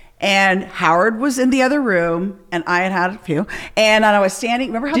 Okay. And Howard was in the other room, and I had a few. And I was standing.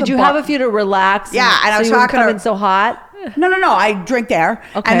 Remember how did you have a few to relax? Yeah, and I was talking. Coming so hot. No. I drink there.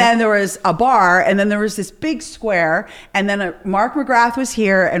 Okay. And then there was a bar, and then there was this big square, and then Mark McGrath was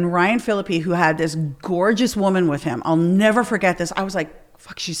here, and Ryan Phillippe, who had this gorgeous woman with him. I'll never forget this. I was like,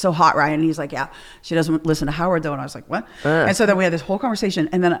 fuck, she's so hot, Ryan. And he's like, yeah, she doesn't listen to Howard though. And I was like, what? And so then we had this whole conversation.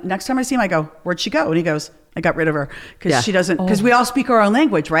 And then next time I see him, I go, where'd she go? And he goes, I got rid of her because Yeah. she doesn't, because we all speak our own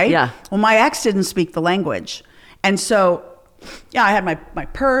language, right? Yeah. Well, my ex didn't speak the language. And so, yeah, I had my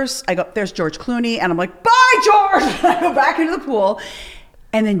purse. I go, there's George Clooney. And I'm like, bye, George. I go back into the pool.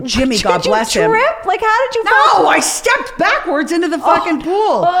 And then Jimmy, God bless him. Trip? Like, how did you No, I stepped backwards into the fucking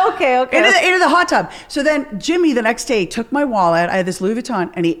pool. Oh, okay. Into the hot tub. So then Jimmy the next day took my wallet. I had this Louis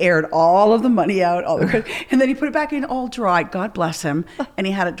Vuitton, and he aired all of the money out, and then he put it back in all dry. God bless him. And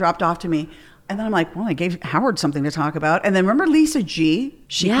he had it dropped off to me. And then I'm like, well, I gave Howard something to talk about. And then remember Lisa G?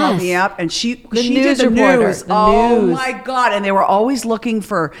 She called me up, and she did the news. Oh my God. And they were always looking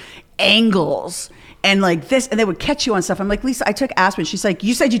for angles. And like this, and they would catch you on stuff. I'm like, Lisa, I took aspirin. She's like,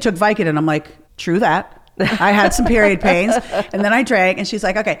 you said you took Vicodin. I'm like, true that. I had some period pains, and then I drank. And she's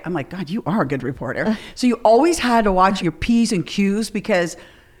like, okay. I'm like, God, you are a good reporter. So you always had to watch your P's and Q's because,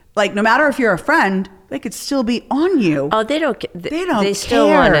 like, no matter if you're a friend, they could still be on you. Oh, they don't. They don't. They still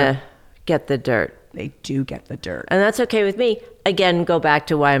want to get the dirt. They do get the dirt. And that's okay with me. Again, go back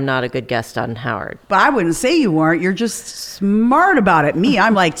to why I'm not a good guest on Howard. But I wouldn't say you weren't. You're just smart about it. Me,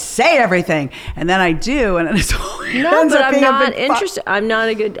 I'm like, say everything. And then I do. And it's no, but I'm not interested. I'm not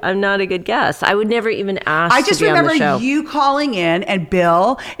a good guest. I would never even ask I just to be remember on the show. you calling in and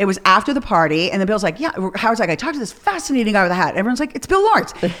Bill, it was after the party. And then Bill's like, yeah, Howard's like, I talked to this fascinating guy with a hat. Everyone's like, it's Bill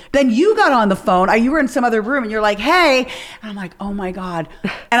Lawrence. Then you got on the phone. You were in some other room and you're like, hey. And I'm like, oh my God.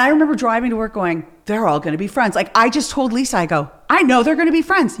 And I remember driving to work going, they're all going to be friends. Like I just told Lisa, I go, I know they're going to be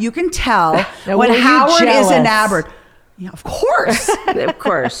friends. You can tell when Howard is enamored. Yeah, of course. Of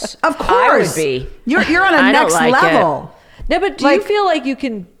course. Of course. I would be. You're on a next level. No, but do you feel like you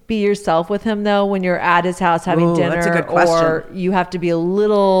can be yourself with him though when you're at his house having dinner? That's a good question. Or you have to be a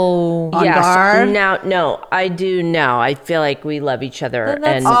little on guard? No, I do now. I feel like we love each other.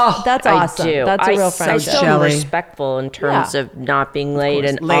 That's awesome. I do. That's a real friendship. I still am Shelley. respectful in terms of not being late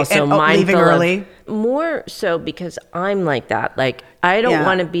and also and mindful leaving early. More so because I'm like that. Like I don't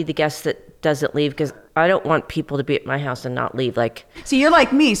want to be the guest that doesn't leave because I don't want people to be at my house and not leave. Like, see, you're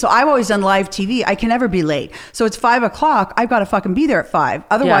like me. So I've always done live TV. I can never be late. So it's 5:00. I've got to fucking be there at 5.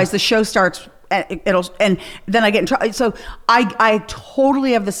 Otherwise the show starts and then I get in trouble. So I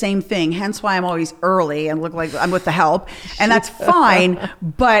totally have the same thing. Hence why I'm always early and look like I'm with the help. And that's fine.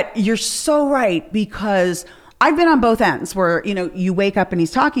 But you're so right because I've been on both ends where, you wake up and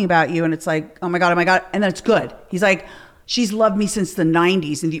he's talking about you and it's like, oh my God. And then it's good. He's like, she's loved me since the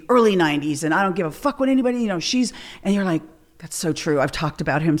 90s, in the early 90s. And I don't give a fuck what anybody, and you're like, that's so true. I've talked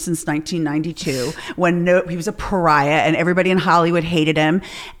about him since 1992 when he was a pariah and everybody in Hollywood hated him.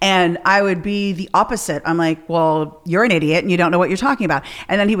 And I would be the opposite. I'm like, well, you're an idiot and you don't know what you're talking about.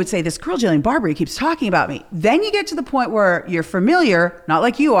 And then he would say, this girl, Jillian Barber, he keeps talking about me. Then you get to the point where you're familiar, not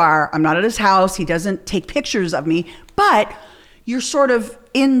like you are. I'm not at his house. He doesn't take pictures of me, but you're sort of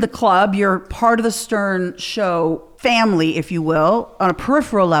in the club. You're part of the Stern show family, if you will, on a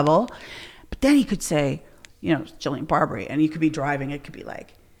peripheral level. But then he could say, Jillian Barber, and you could be driving. It could be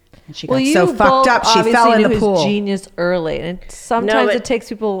like, and she got so fucked up, she fell in the pool. His genius early, and sometimes it takes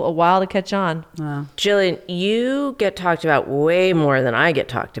people a while to catch on. Jillian, you get talked about way more than I get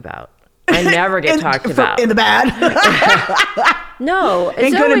talked about. I never get talked about in the bad. No,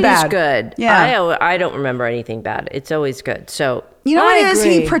 it's good always and bad. Good. Yeah, I don't remember anything bad. It's always good. So what it is?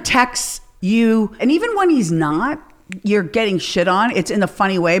 He protects you, and even when he's not, you're getting shit on. It's in a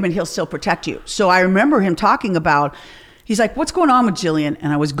funny way, but he'll still protect you. So I remember him talking about, he's like, what's going on with Jillian?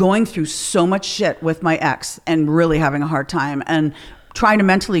 And I was going through so much shit with my ex and really having a hard time and trying to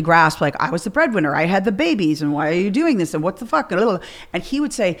mentally grasp, like, I was the breadwinner. I had the babies. And why are you doing this? And what the fuck? And he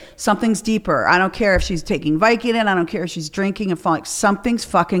would say, something's deeper. I don't care if she's taking Vicodin. I don't care if she's drinking and falling. Something's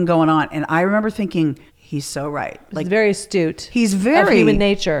fucking going on. And I remember thinking, he's so right. Like, he's very astute. He's very of human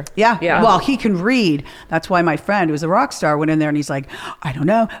nature. Yeah. Well, he can read. That's why my friend, who was a rock star, went in there and he's like, I don't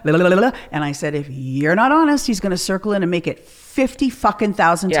know. And I said, if you're not honest, he's going to circle in and make it 50 fucking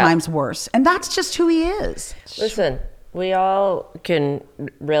thousand times worse. And that's just who he is. Listen, we all can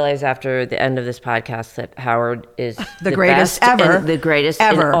realize after the end of this podcast that Howard is the greatest ever. The greatest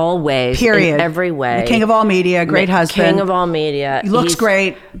ever. In all ways. Period. In every way. The king of all media, great husband. King of all media. He looks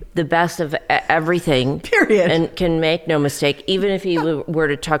great. The best of everything. Period. And can make no mistake. Even if he were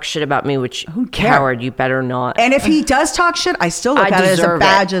to talk shit about me, which, Howard, you better not. And if he does talk shit, I still look at it as a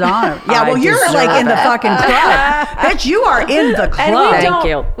badge of honor. Yeah, well, you're like in the fucking club. Bitch, you are in the club. Thank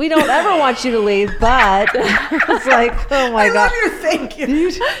you. We don't ever want you to leave, but it's like, oh my God. I love your thank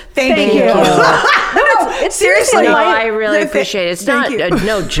you. Thank you. It's seriously. No, I really appreciate it. It's not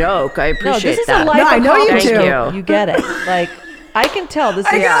no joke. I appreciate this that. Is a life I know you do. You get it. Like, I can tell this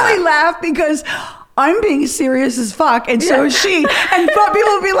is. I only laugh because I'm being serious as fuck, and so is she. And but people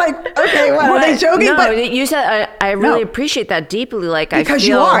will be like, okay, what? Are they joking? No, But you said I really appreciate that deeply. Like because I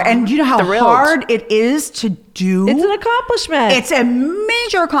feel you are, and you know how thrilled. hard it is to do. It's an accomplishment. It's a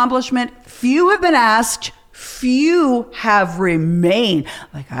major accomplishment. Few have been asked. Few have remained.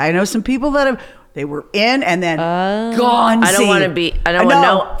 Like I know some people that have. They were in and then gone. I don't want to be. I don't want to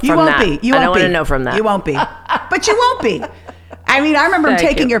know from you won't that. Be. You won't I don't want be. to know from that. You won't be. But you won't be. I mean, I remember Thank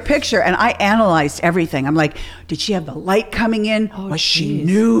taking you. your picture and I analyzed everything. I'm like, did she have the light coming in? Was she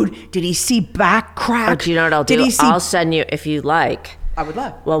nude? Did he see back crack? But you know what I'll do? I'll send you if you like. I would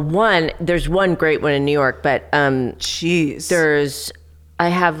love. Well, there's one great one in New York, but Jeez. I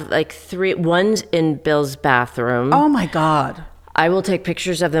have like 3. One's in Bill's bathroom. Oh my God. I will take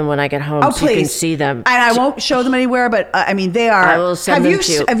pictures of them when I get home, so please. you can see them. And I won't show them anywhere, but I mean, they are. I will send them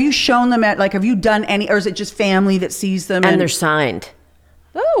to you. Have you shown them have you done any, or is it just family that sees them? And they're signed.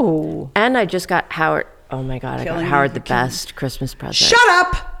 Oh. And I just got Howard. Oh my God, I got Killing Howard me. the best Christmas present. Shut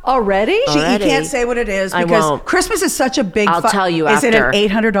up. Already? He Already. can't say what it is I because won't. Christmas is such a big. I'll tell you Is it an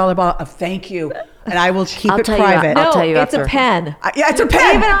after. $800 bottle? Thank you, and I will keep I'll it tell you private. I'll No, tell you it's after. a pen. Yeah, it's a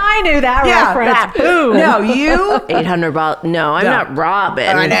pen. Even I knew that reference. that. Boom. No, you. 800 bottles. No, I'm No. not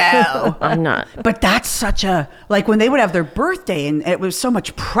Robin. I know. I'm not. But that's such a, like when they would have their birthday and it was so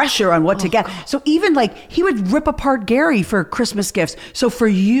much pressure on what to get. So even like he would rip apart Gary for Christmas gifts. So for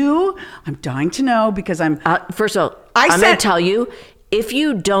you, I'm dying to know because I'm. First of all, I I'm going said- to tell you, if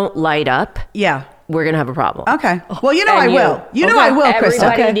you don't light up, Yeah. we're going to have a problem. Okay. Well, you know And I will. You know I will, Krista.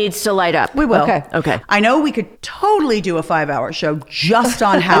 Everybody needs to light up. We will. Okay. I know we could totally do a 5-hour show just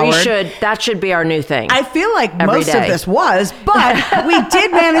on Howard. We should. That should be our new thing. I feel like Every most of day. this was, but we did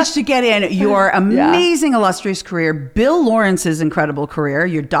manage to get in your amazing, illustrious career, Bill Lawrence's incredible career,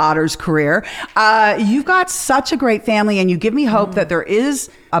 your daughter's career. You've got such a great family, and you give me hope that there is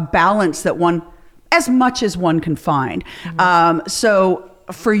a balance that one, as much as one can find. So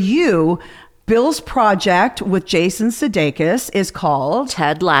for you, Bill's project with Jason Sudeikis is called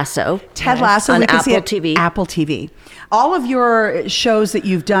Ted Lasso. Ted Lasso. On We can see Apple it- TV. Apple TV. All of your shows that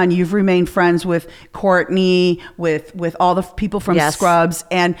you've done, you've remained friends with Courtney, with all the people from Yes. Scrubs.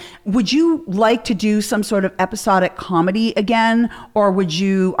 And would you like to do some sort of episodic comedy again? Or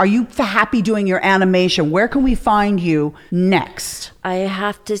are you happy doing your animation? Where can we find you next? I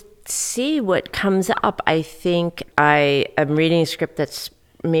have to see what comes up. I think I am reading a script that's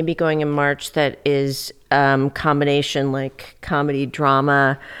maybe going in March that is combination like comedy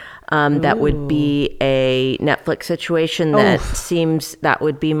drama. That would be a Netflix situation that seems that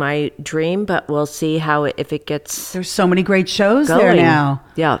would be my dream, but we'll see if it gets. There's so many great shows there Going. now.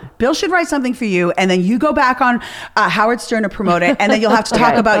 Yeah. Bill should write something for you, and then you go back on Howard Stern to promote it, and then you'll have to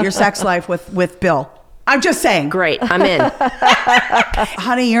talk about your sex life with Bill. I'm just saying. Great, I'm in.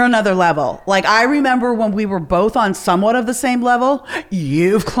 Honey, you're another level. Like, I remember when we were both on somewhat of the same level,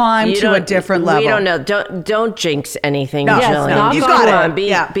 you've climbed to a different level. We don't know. Don't jinx anything, No, Jillian. knock you've on got wood.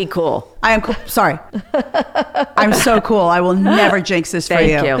 it. Be cool. I am cool. Sorry. I'm so cool. I will never jinx this for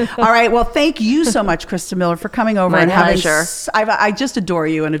Thank you. you. All right. Well, thank you so much, Christa Miller, for coming over My and having. pleasure. I just adore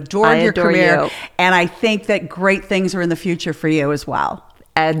you and adored I your adore career. you. And I think that great things are in the future for you as well.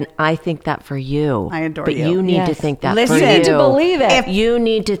 And I think that for you. I adore but you. you need to Yes. think that Listen. for You you. need to believe it. You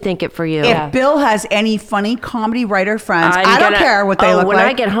need to think it for you. If Bill has any funny comedy writer friends, I don't care what they look when like.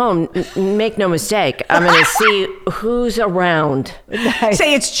 I get home, make no mistake, I'm going to see who's around.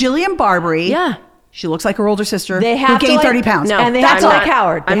 Say it's Jillian Barbary. Yeah. She looks like her older sister They who have to gained like- 30 pounds. No, And they I'm have to like not-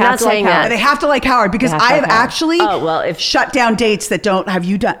 Howard. They I'm have not to like saying Howard. that. They have to like Howard because They have to I have like Howard. actually Oh, well, if- shut down dates that don't have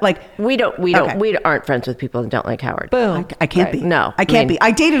you done like We Okay. aren't friends with people that don't like Howard. Boom. I can't be. No, I can't I mean, be.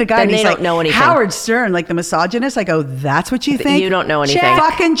 I dated a guy then and he's they like, don't know anything. Howard Stern, like the misogynist. I go, that's what you think? You don't know anything.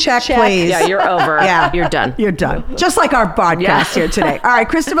 Fucking check, Check. please. Yeah, you're over. Yeah. You're done. You're done. Just like our podcast Yeah. here today. All right,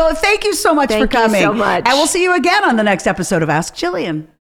 Christa Miller, thank you so much Thank for coming. you so much. And we'll see you again on the next episode of Ask Jillian.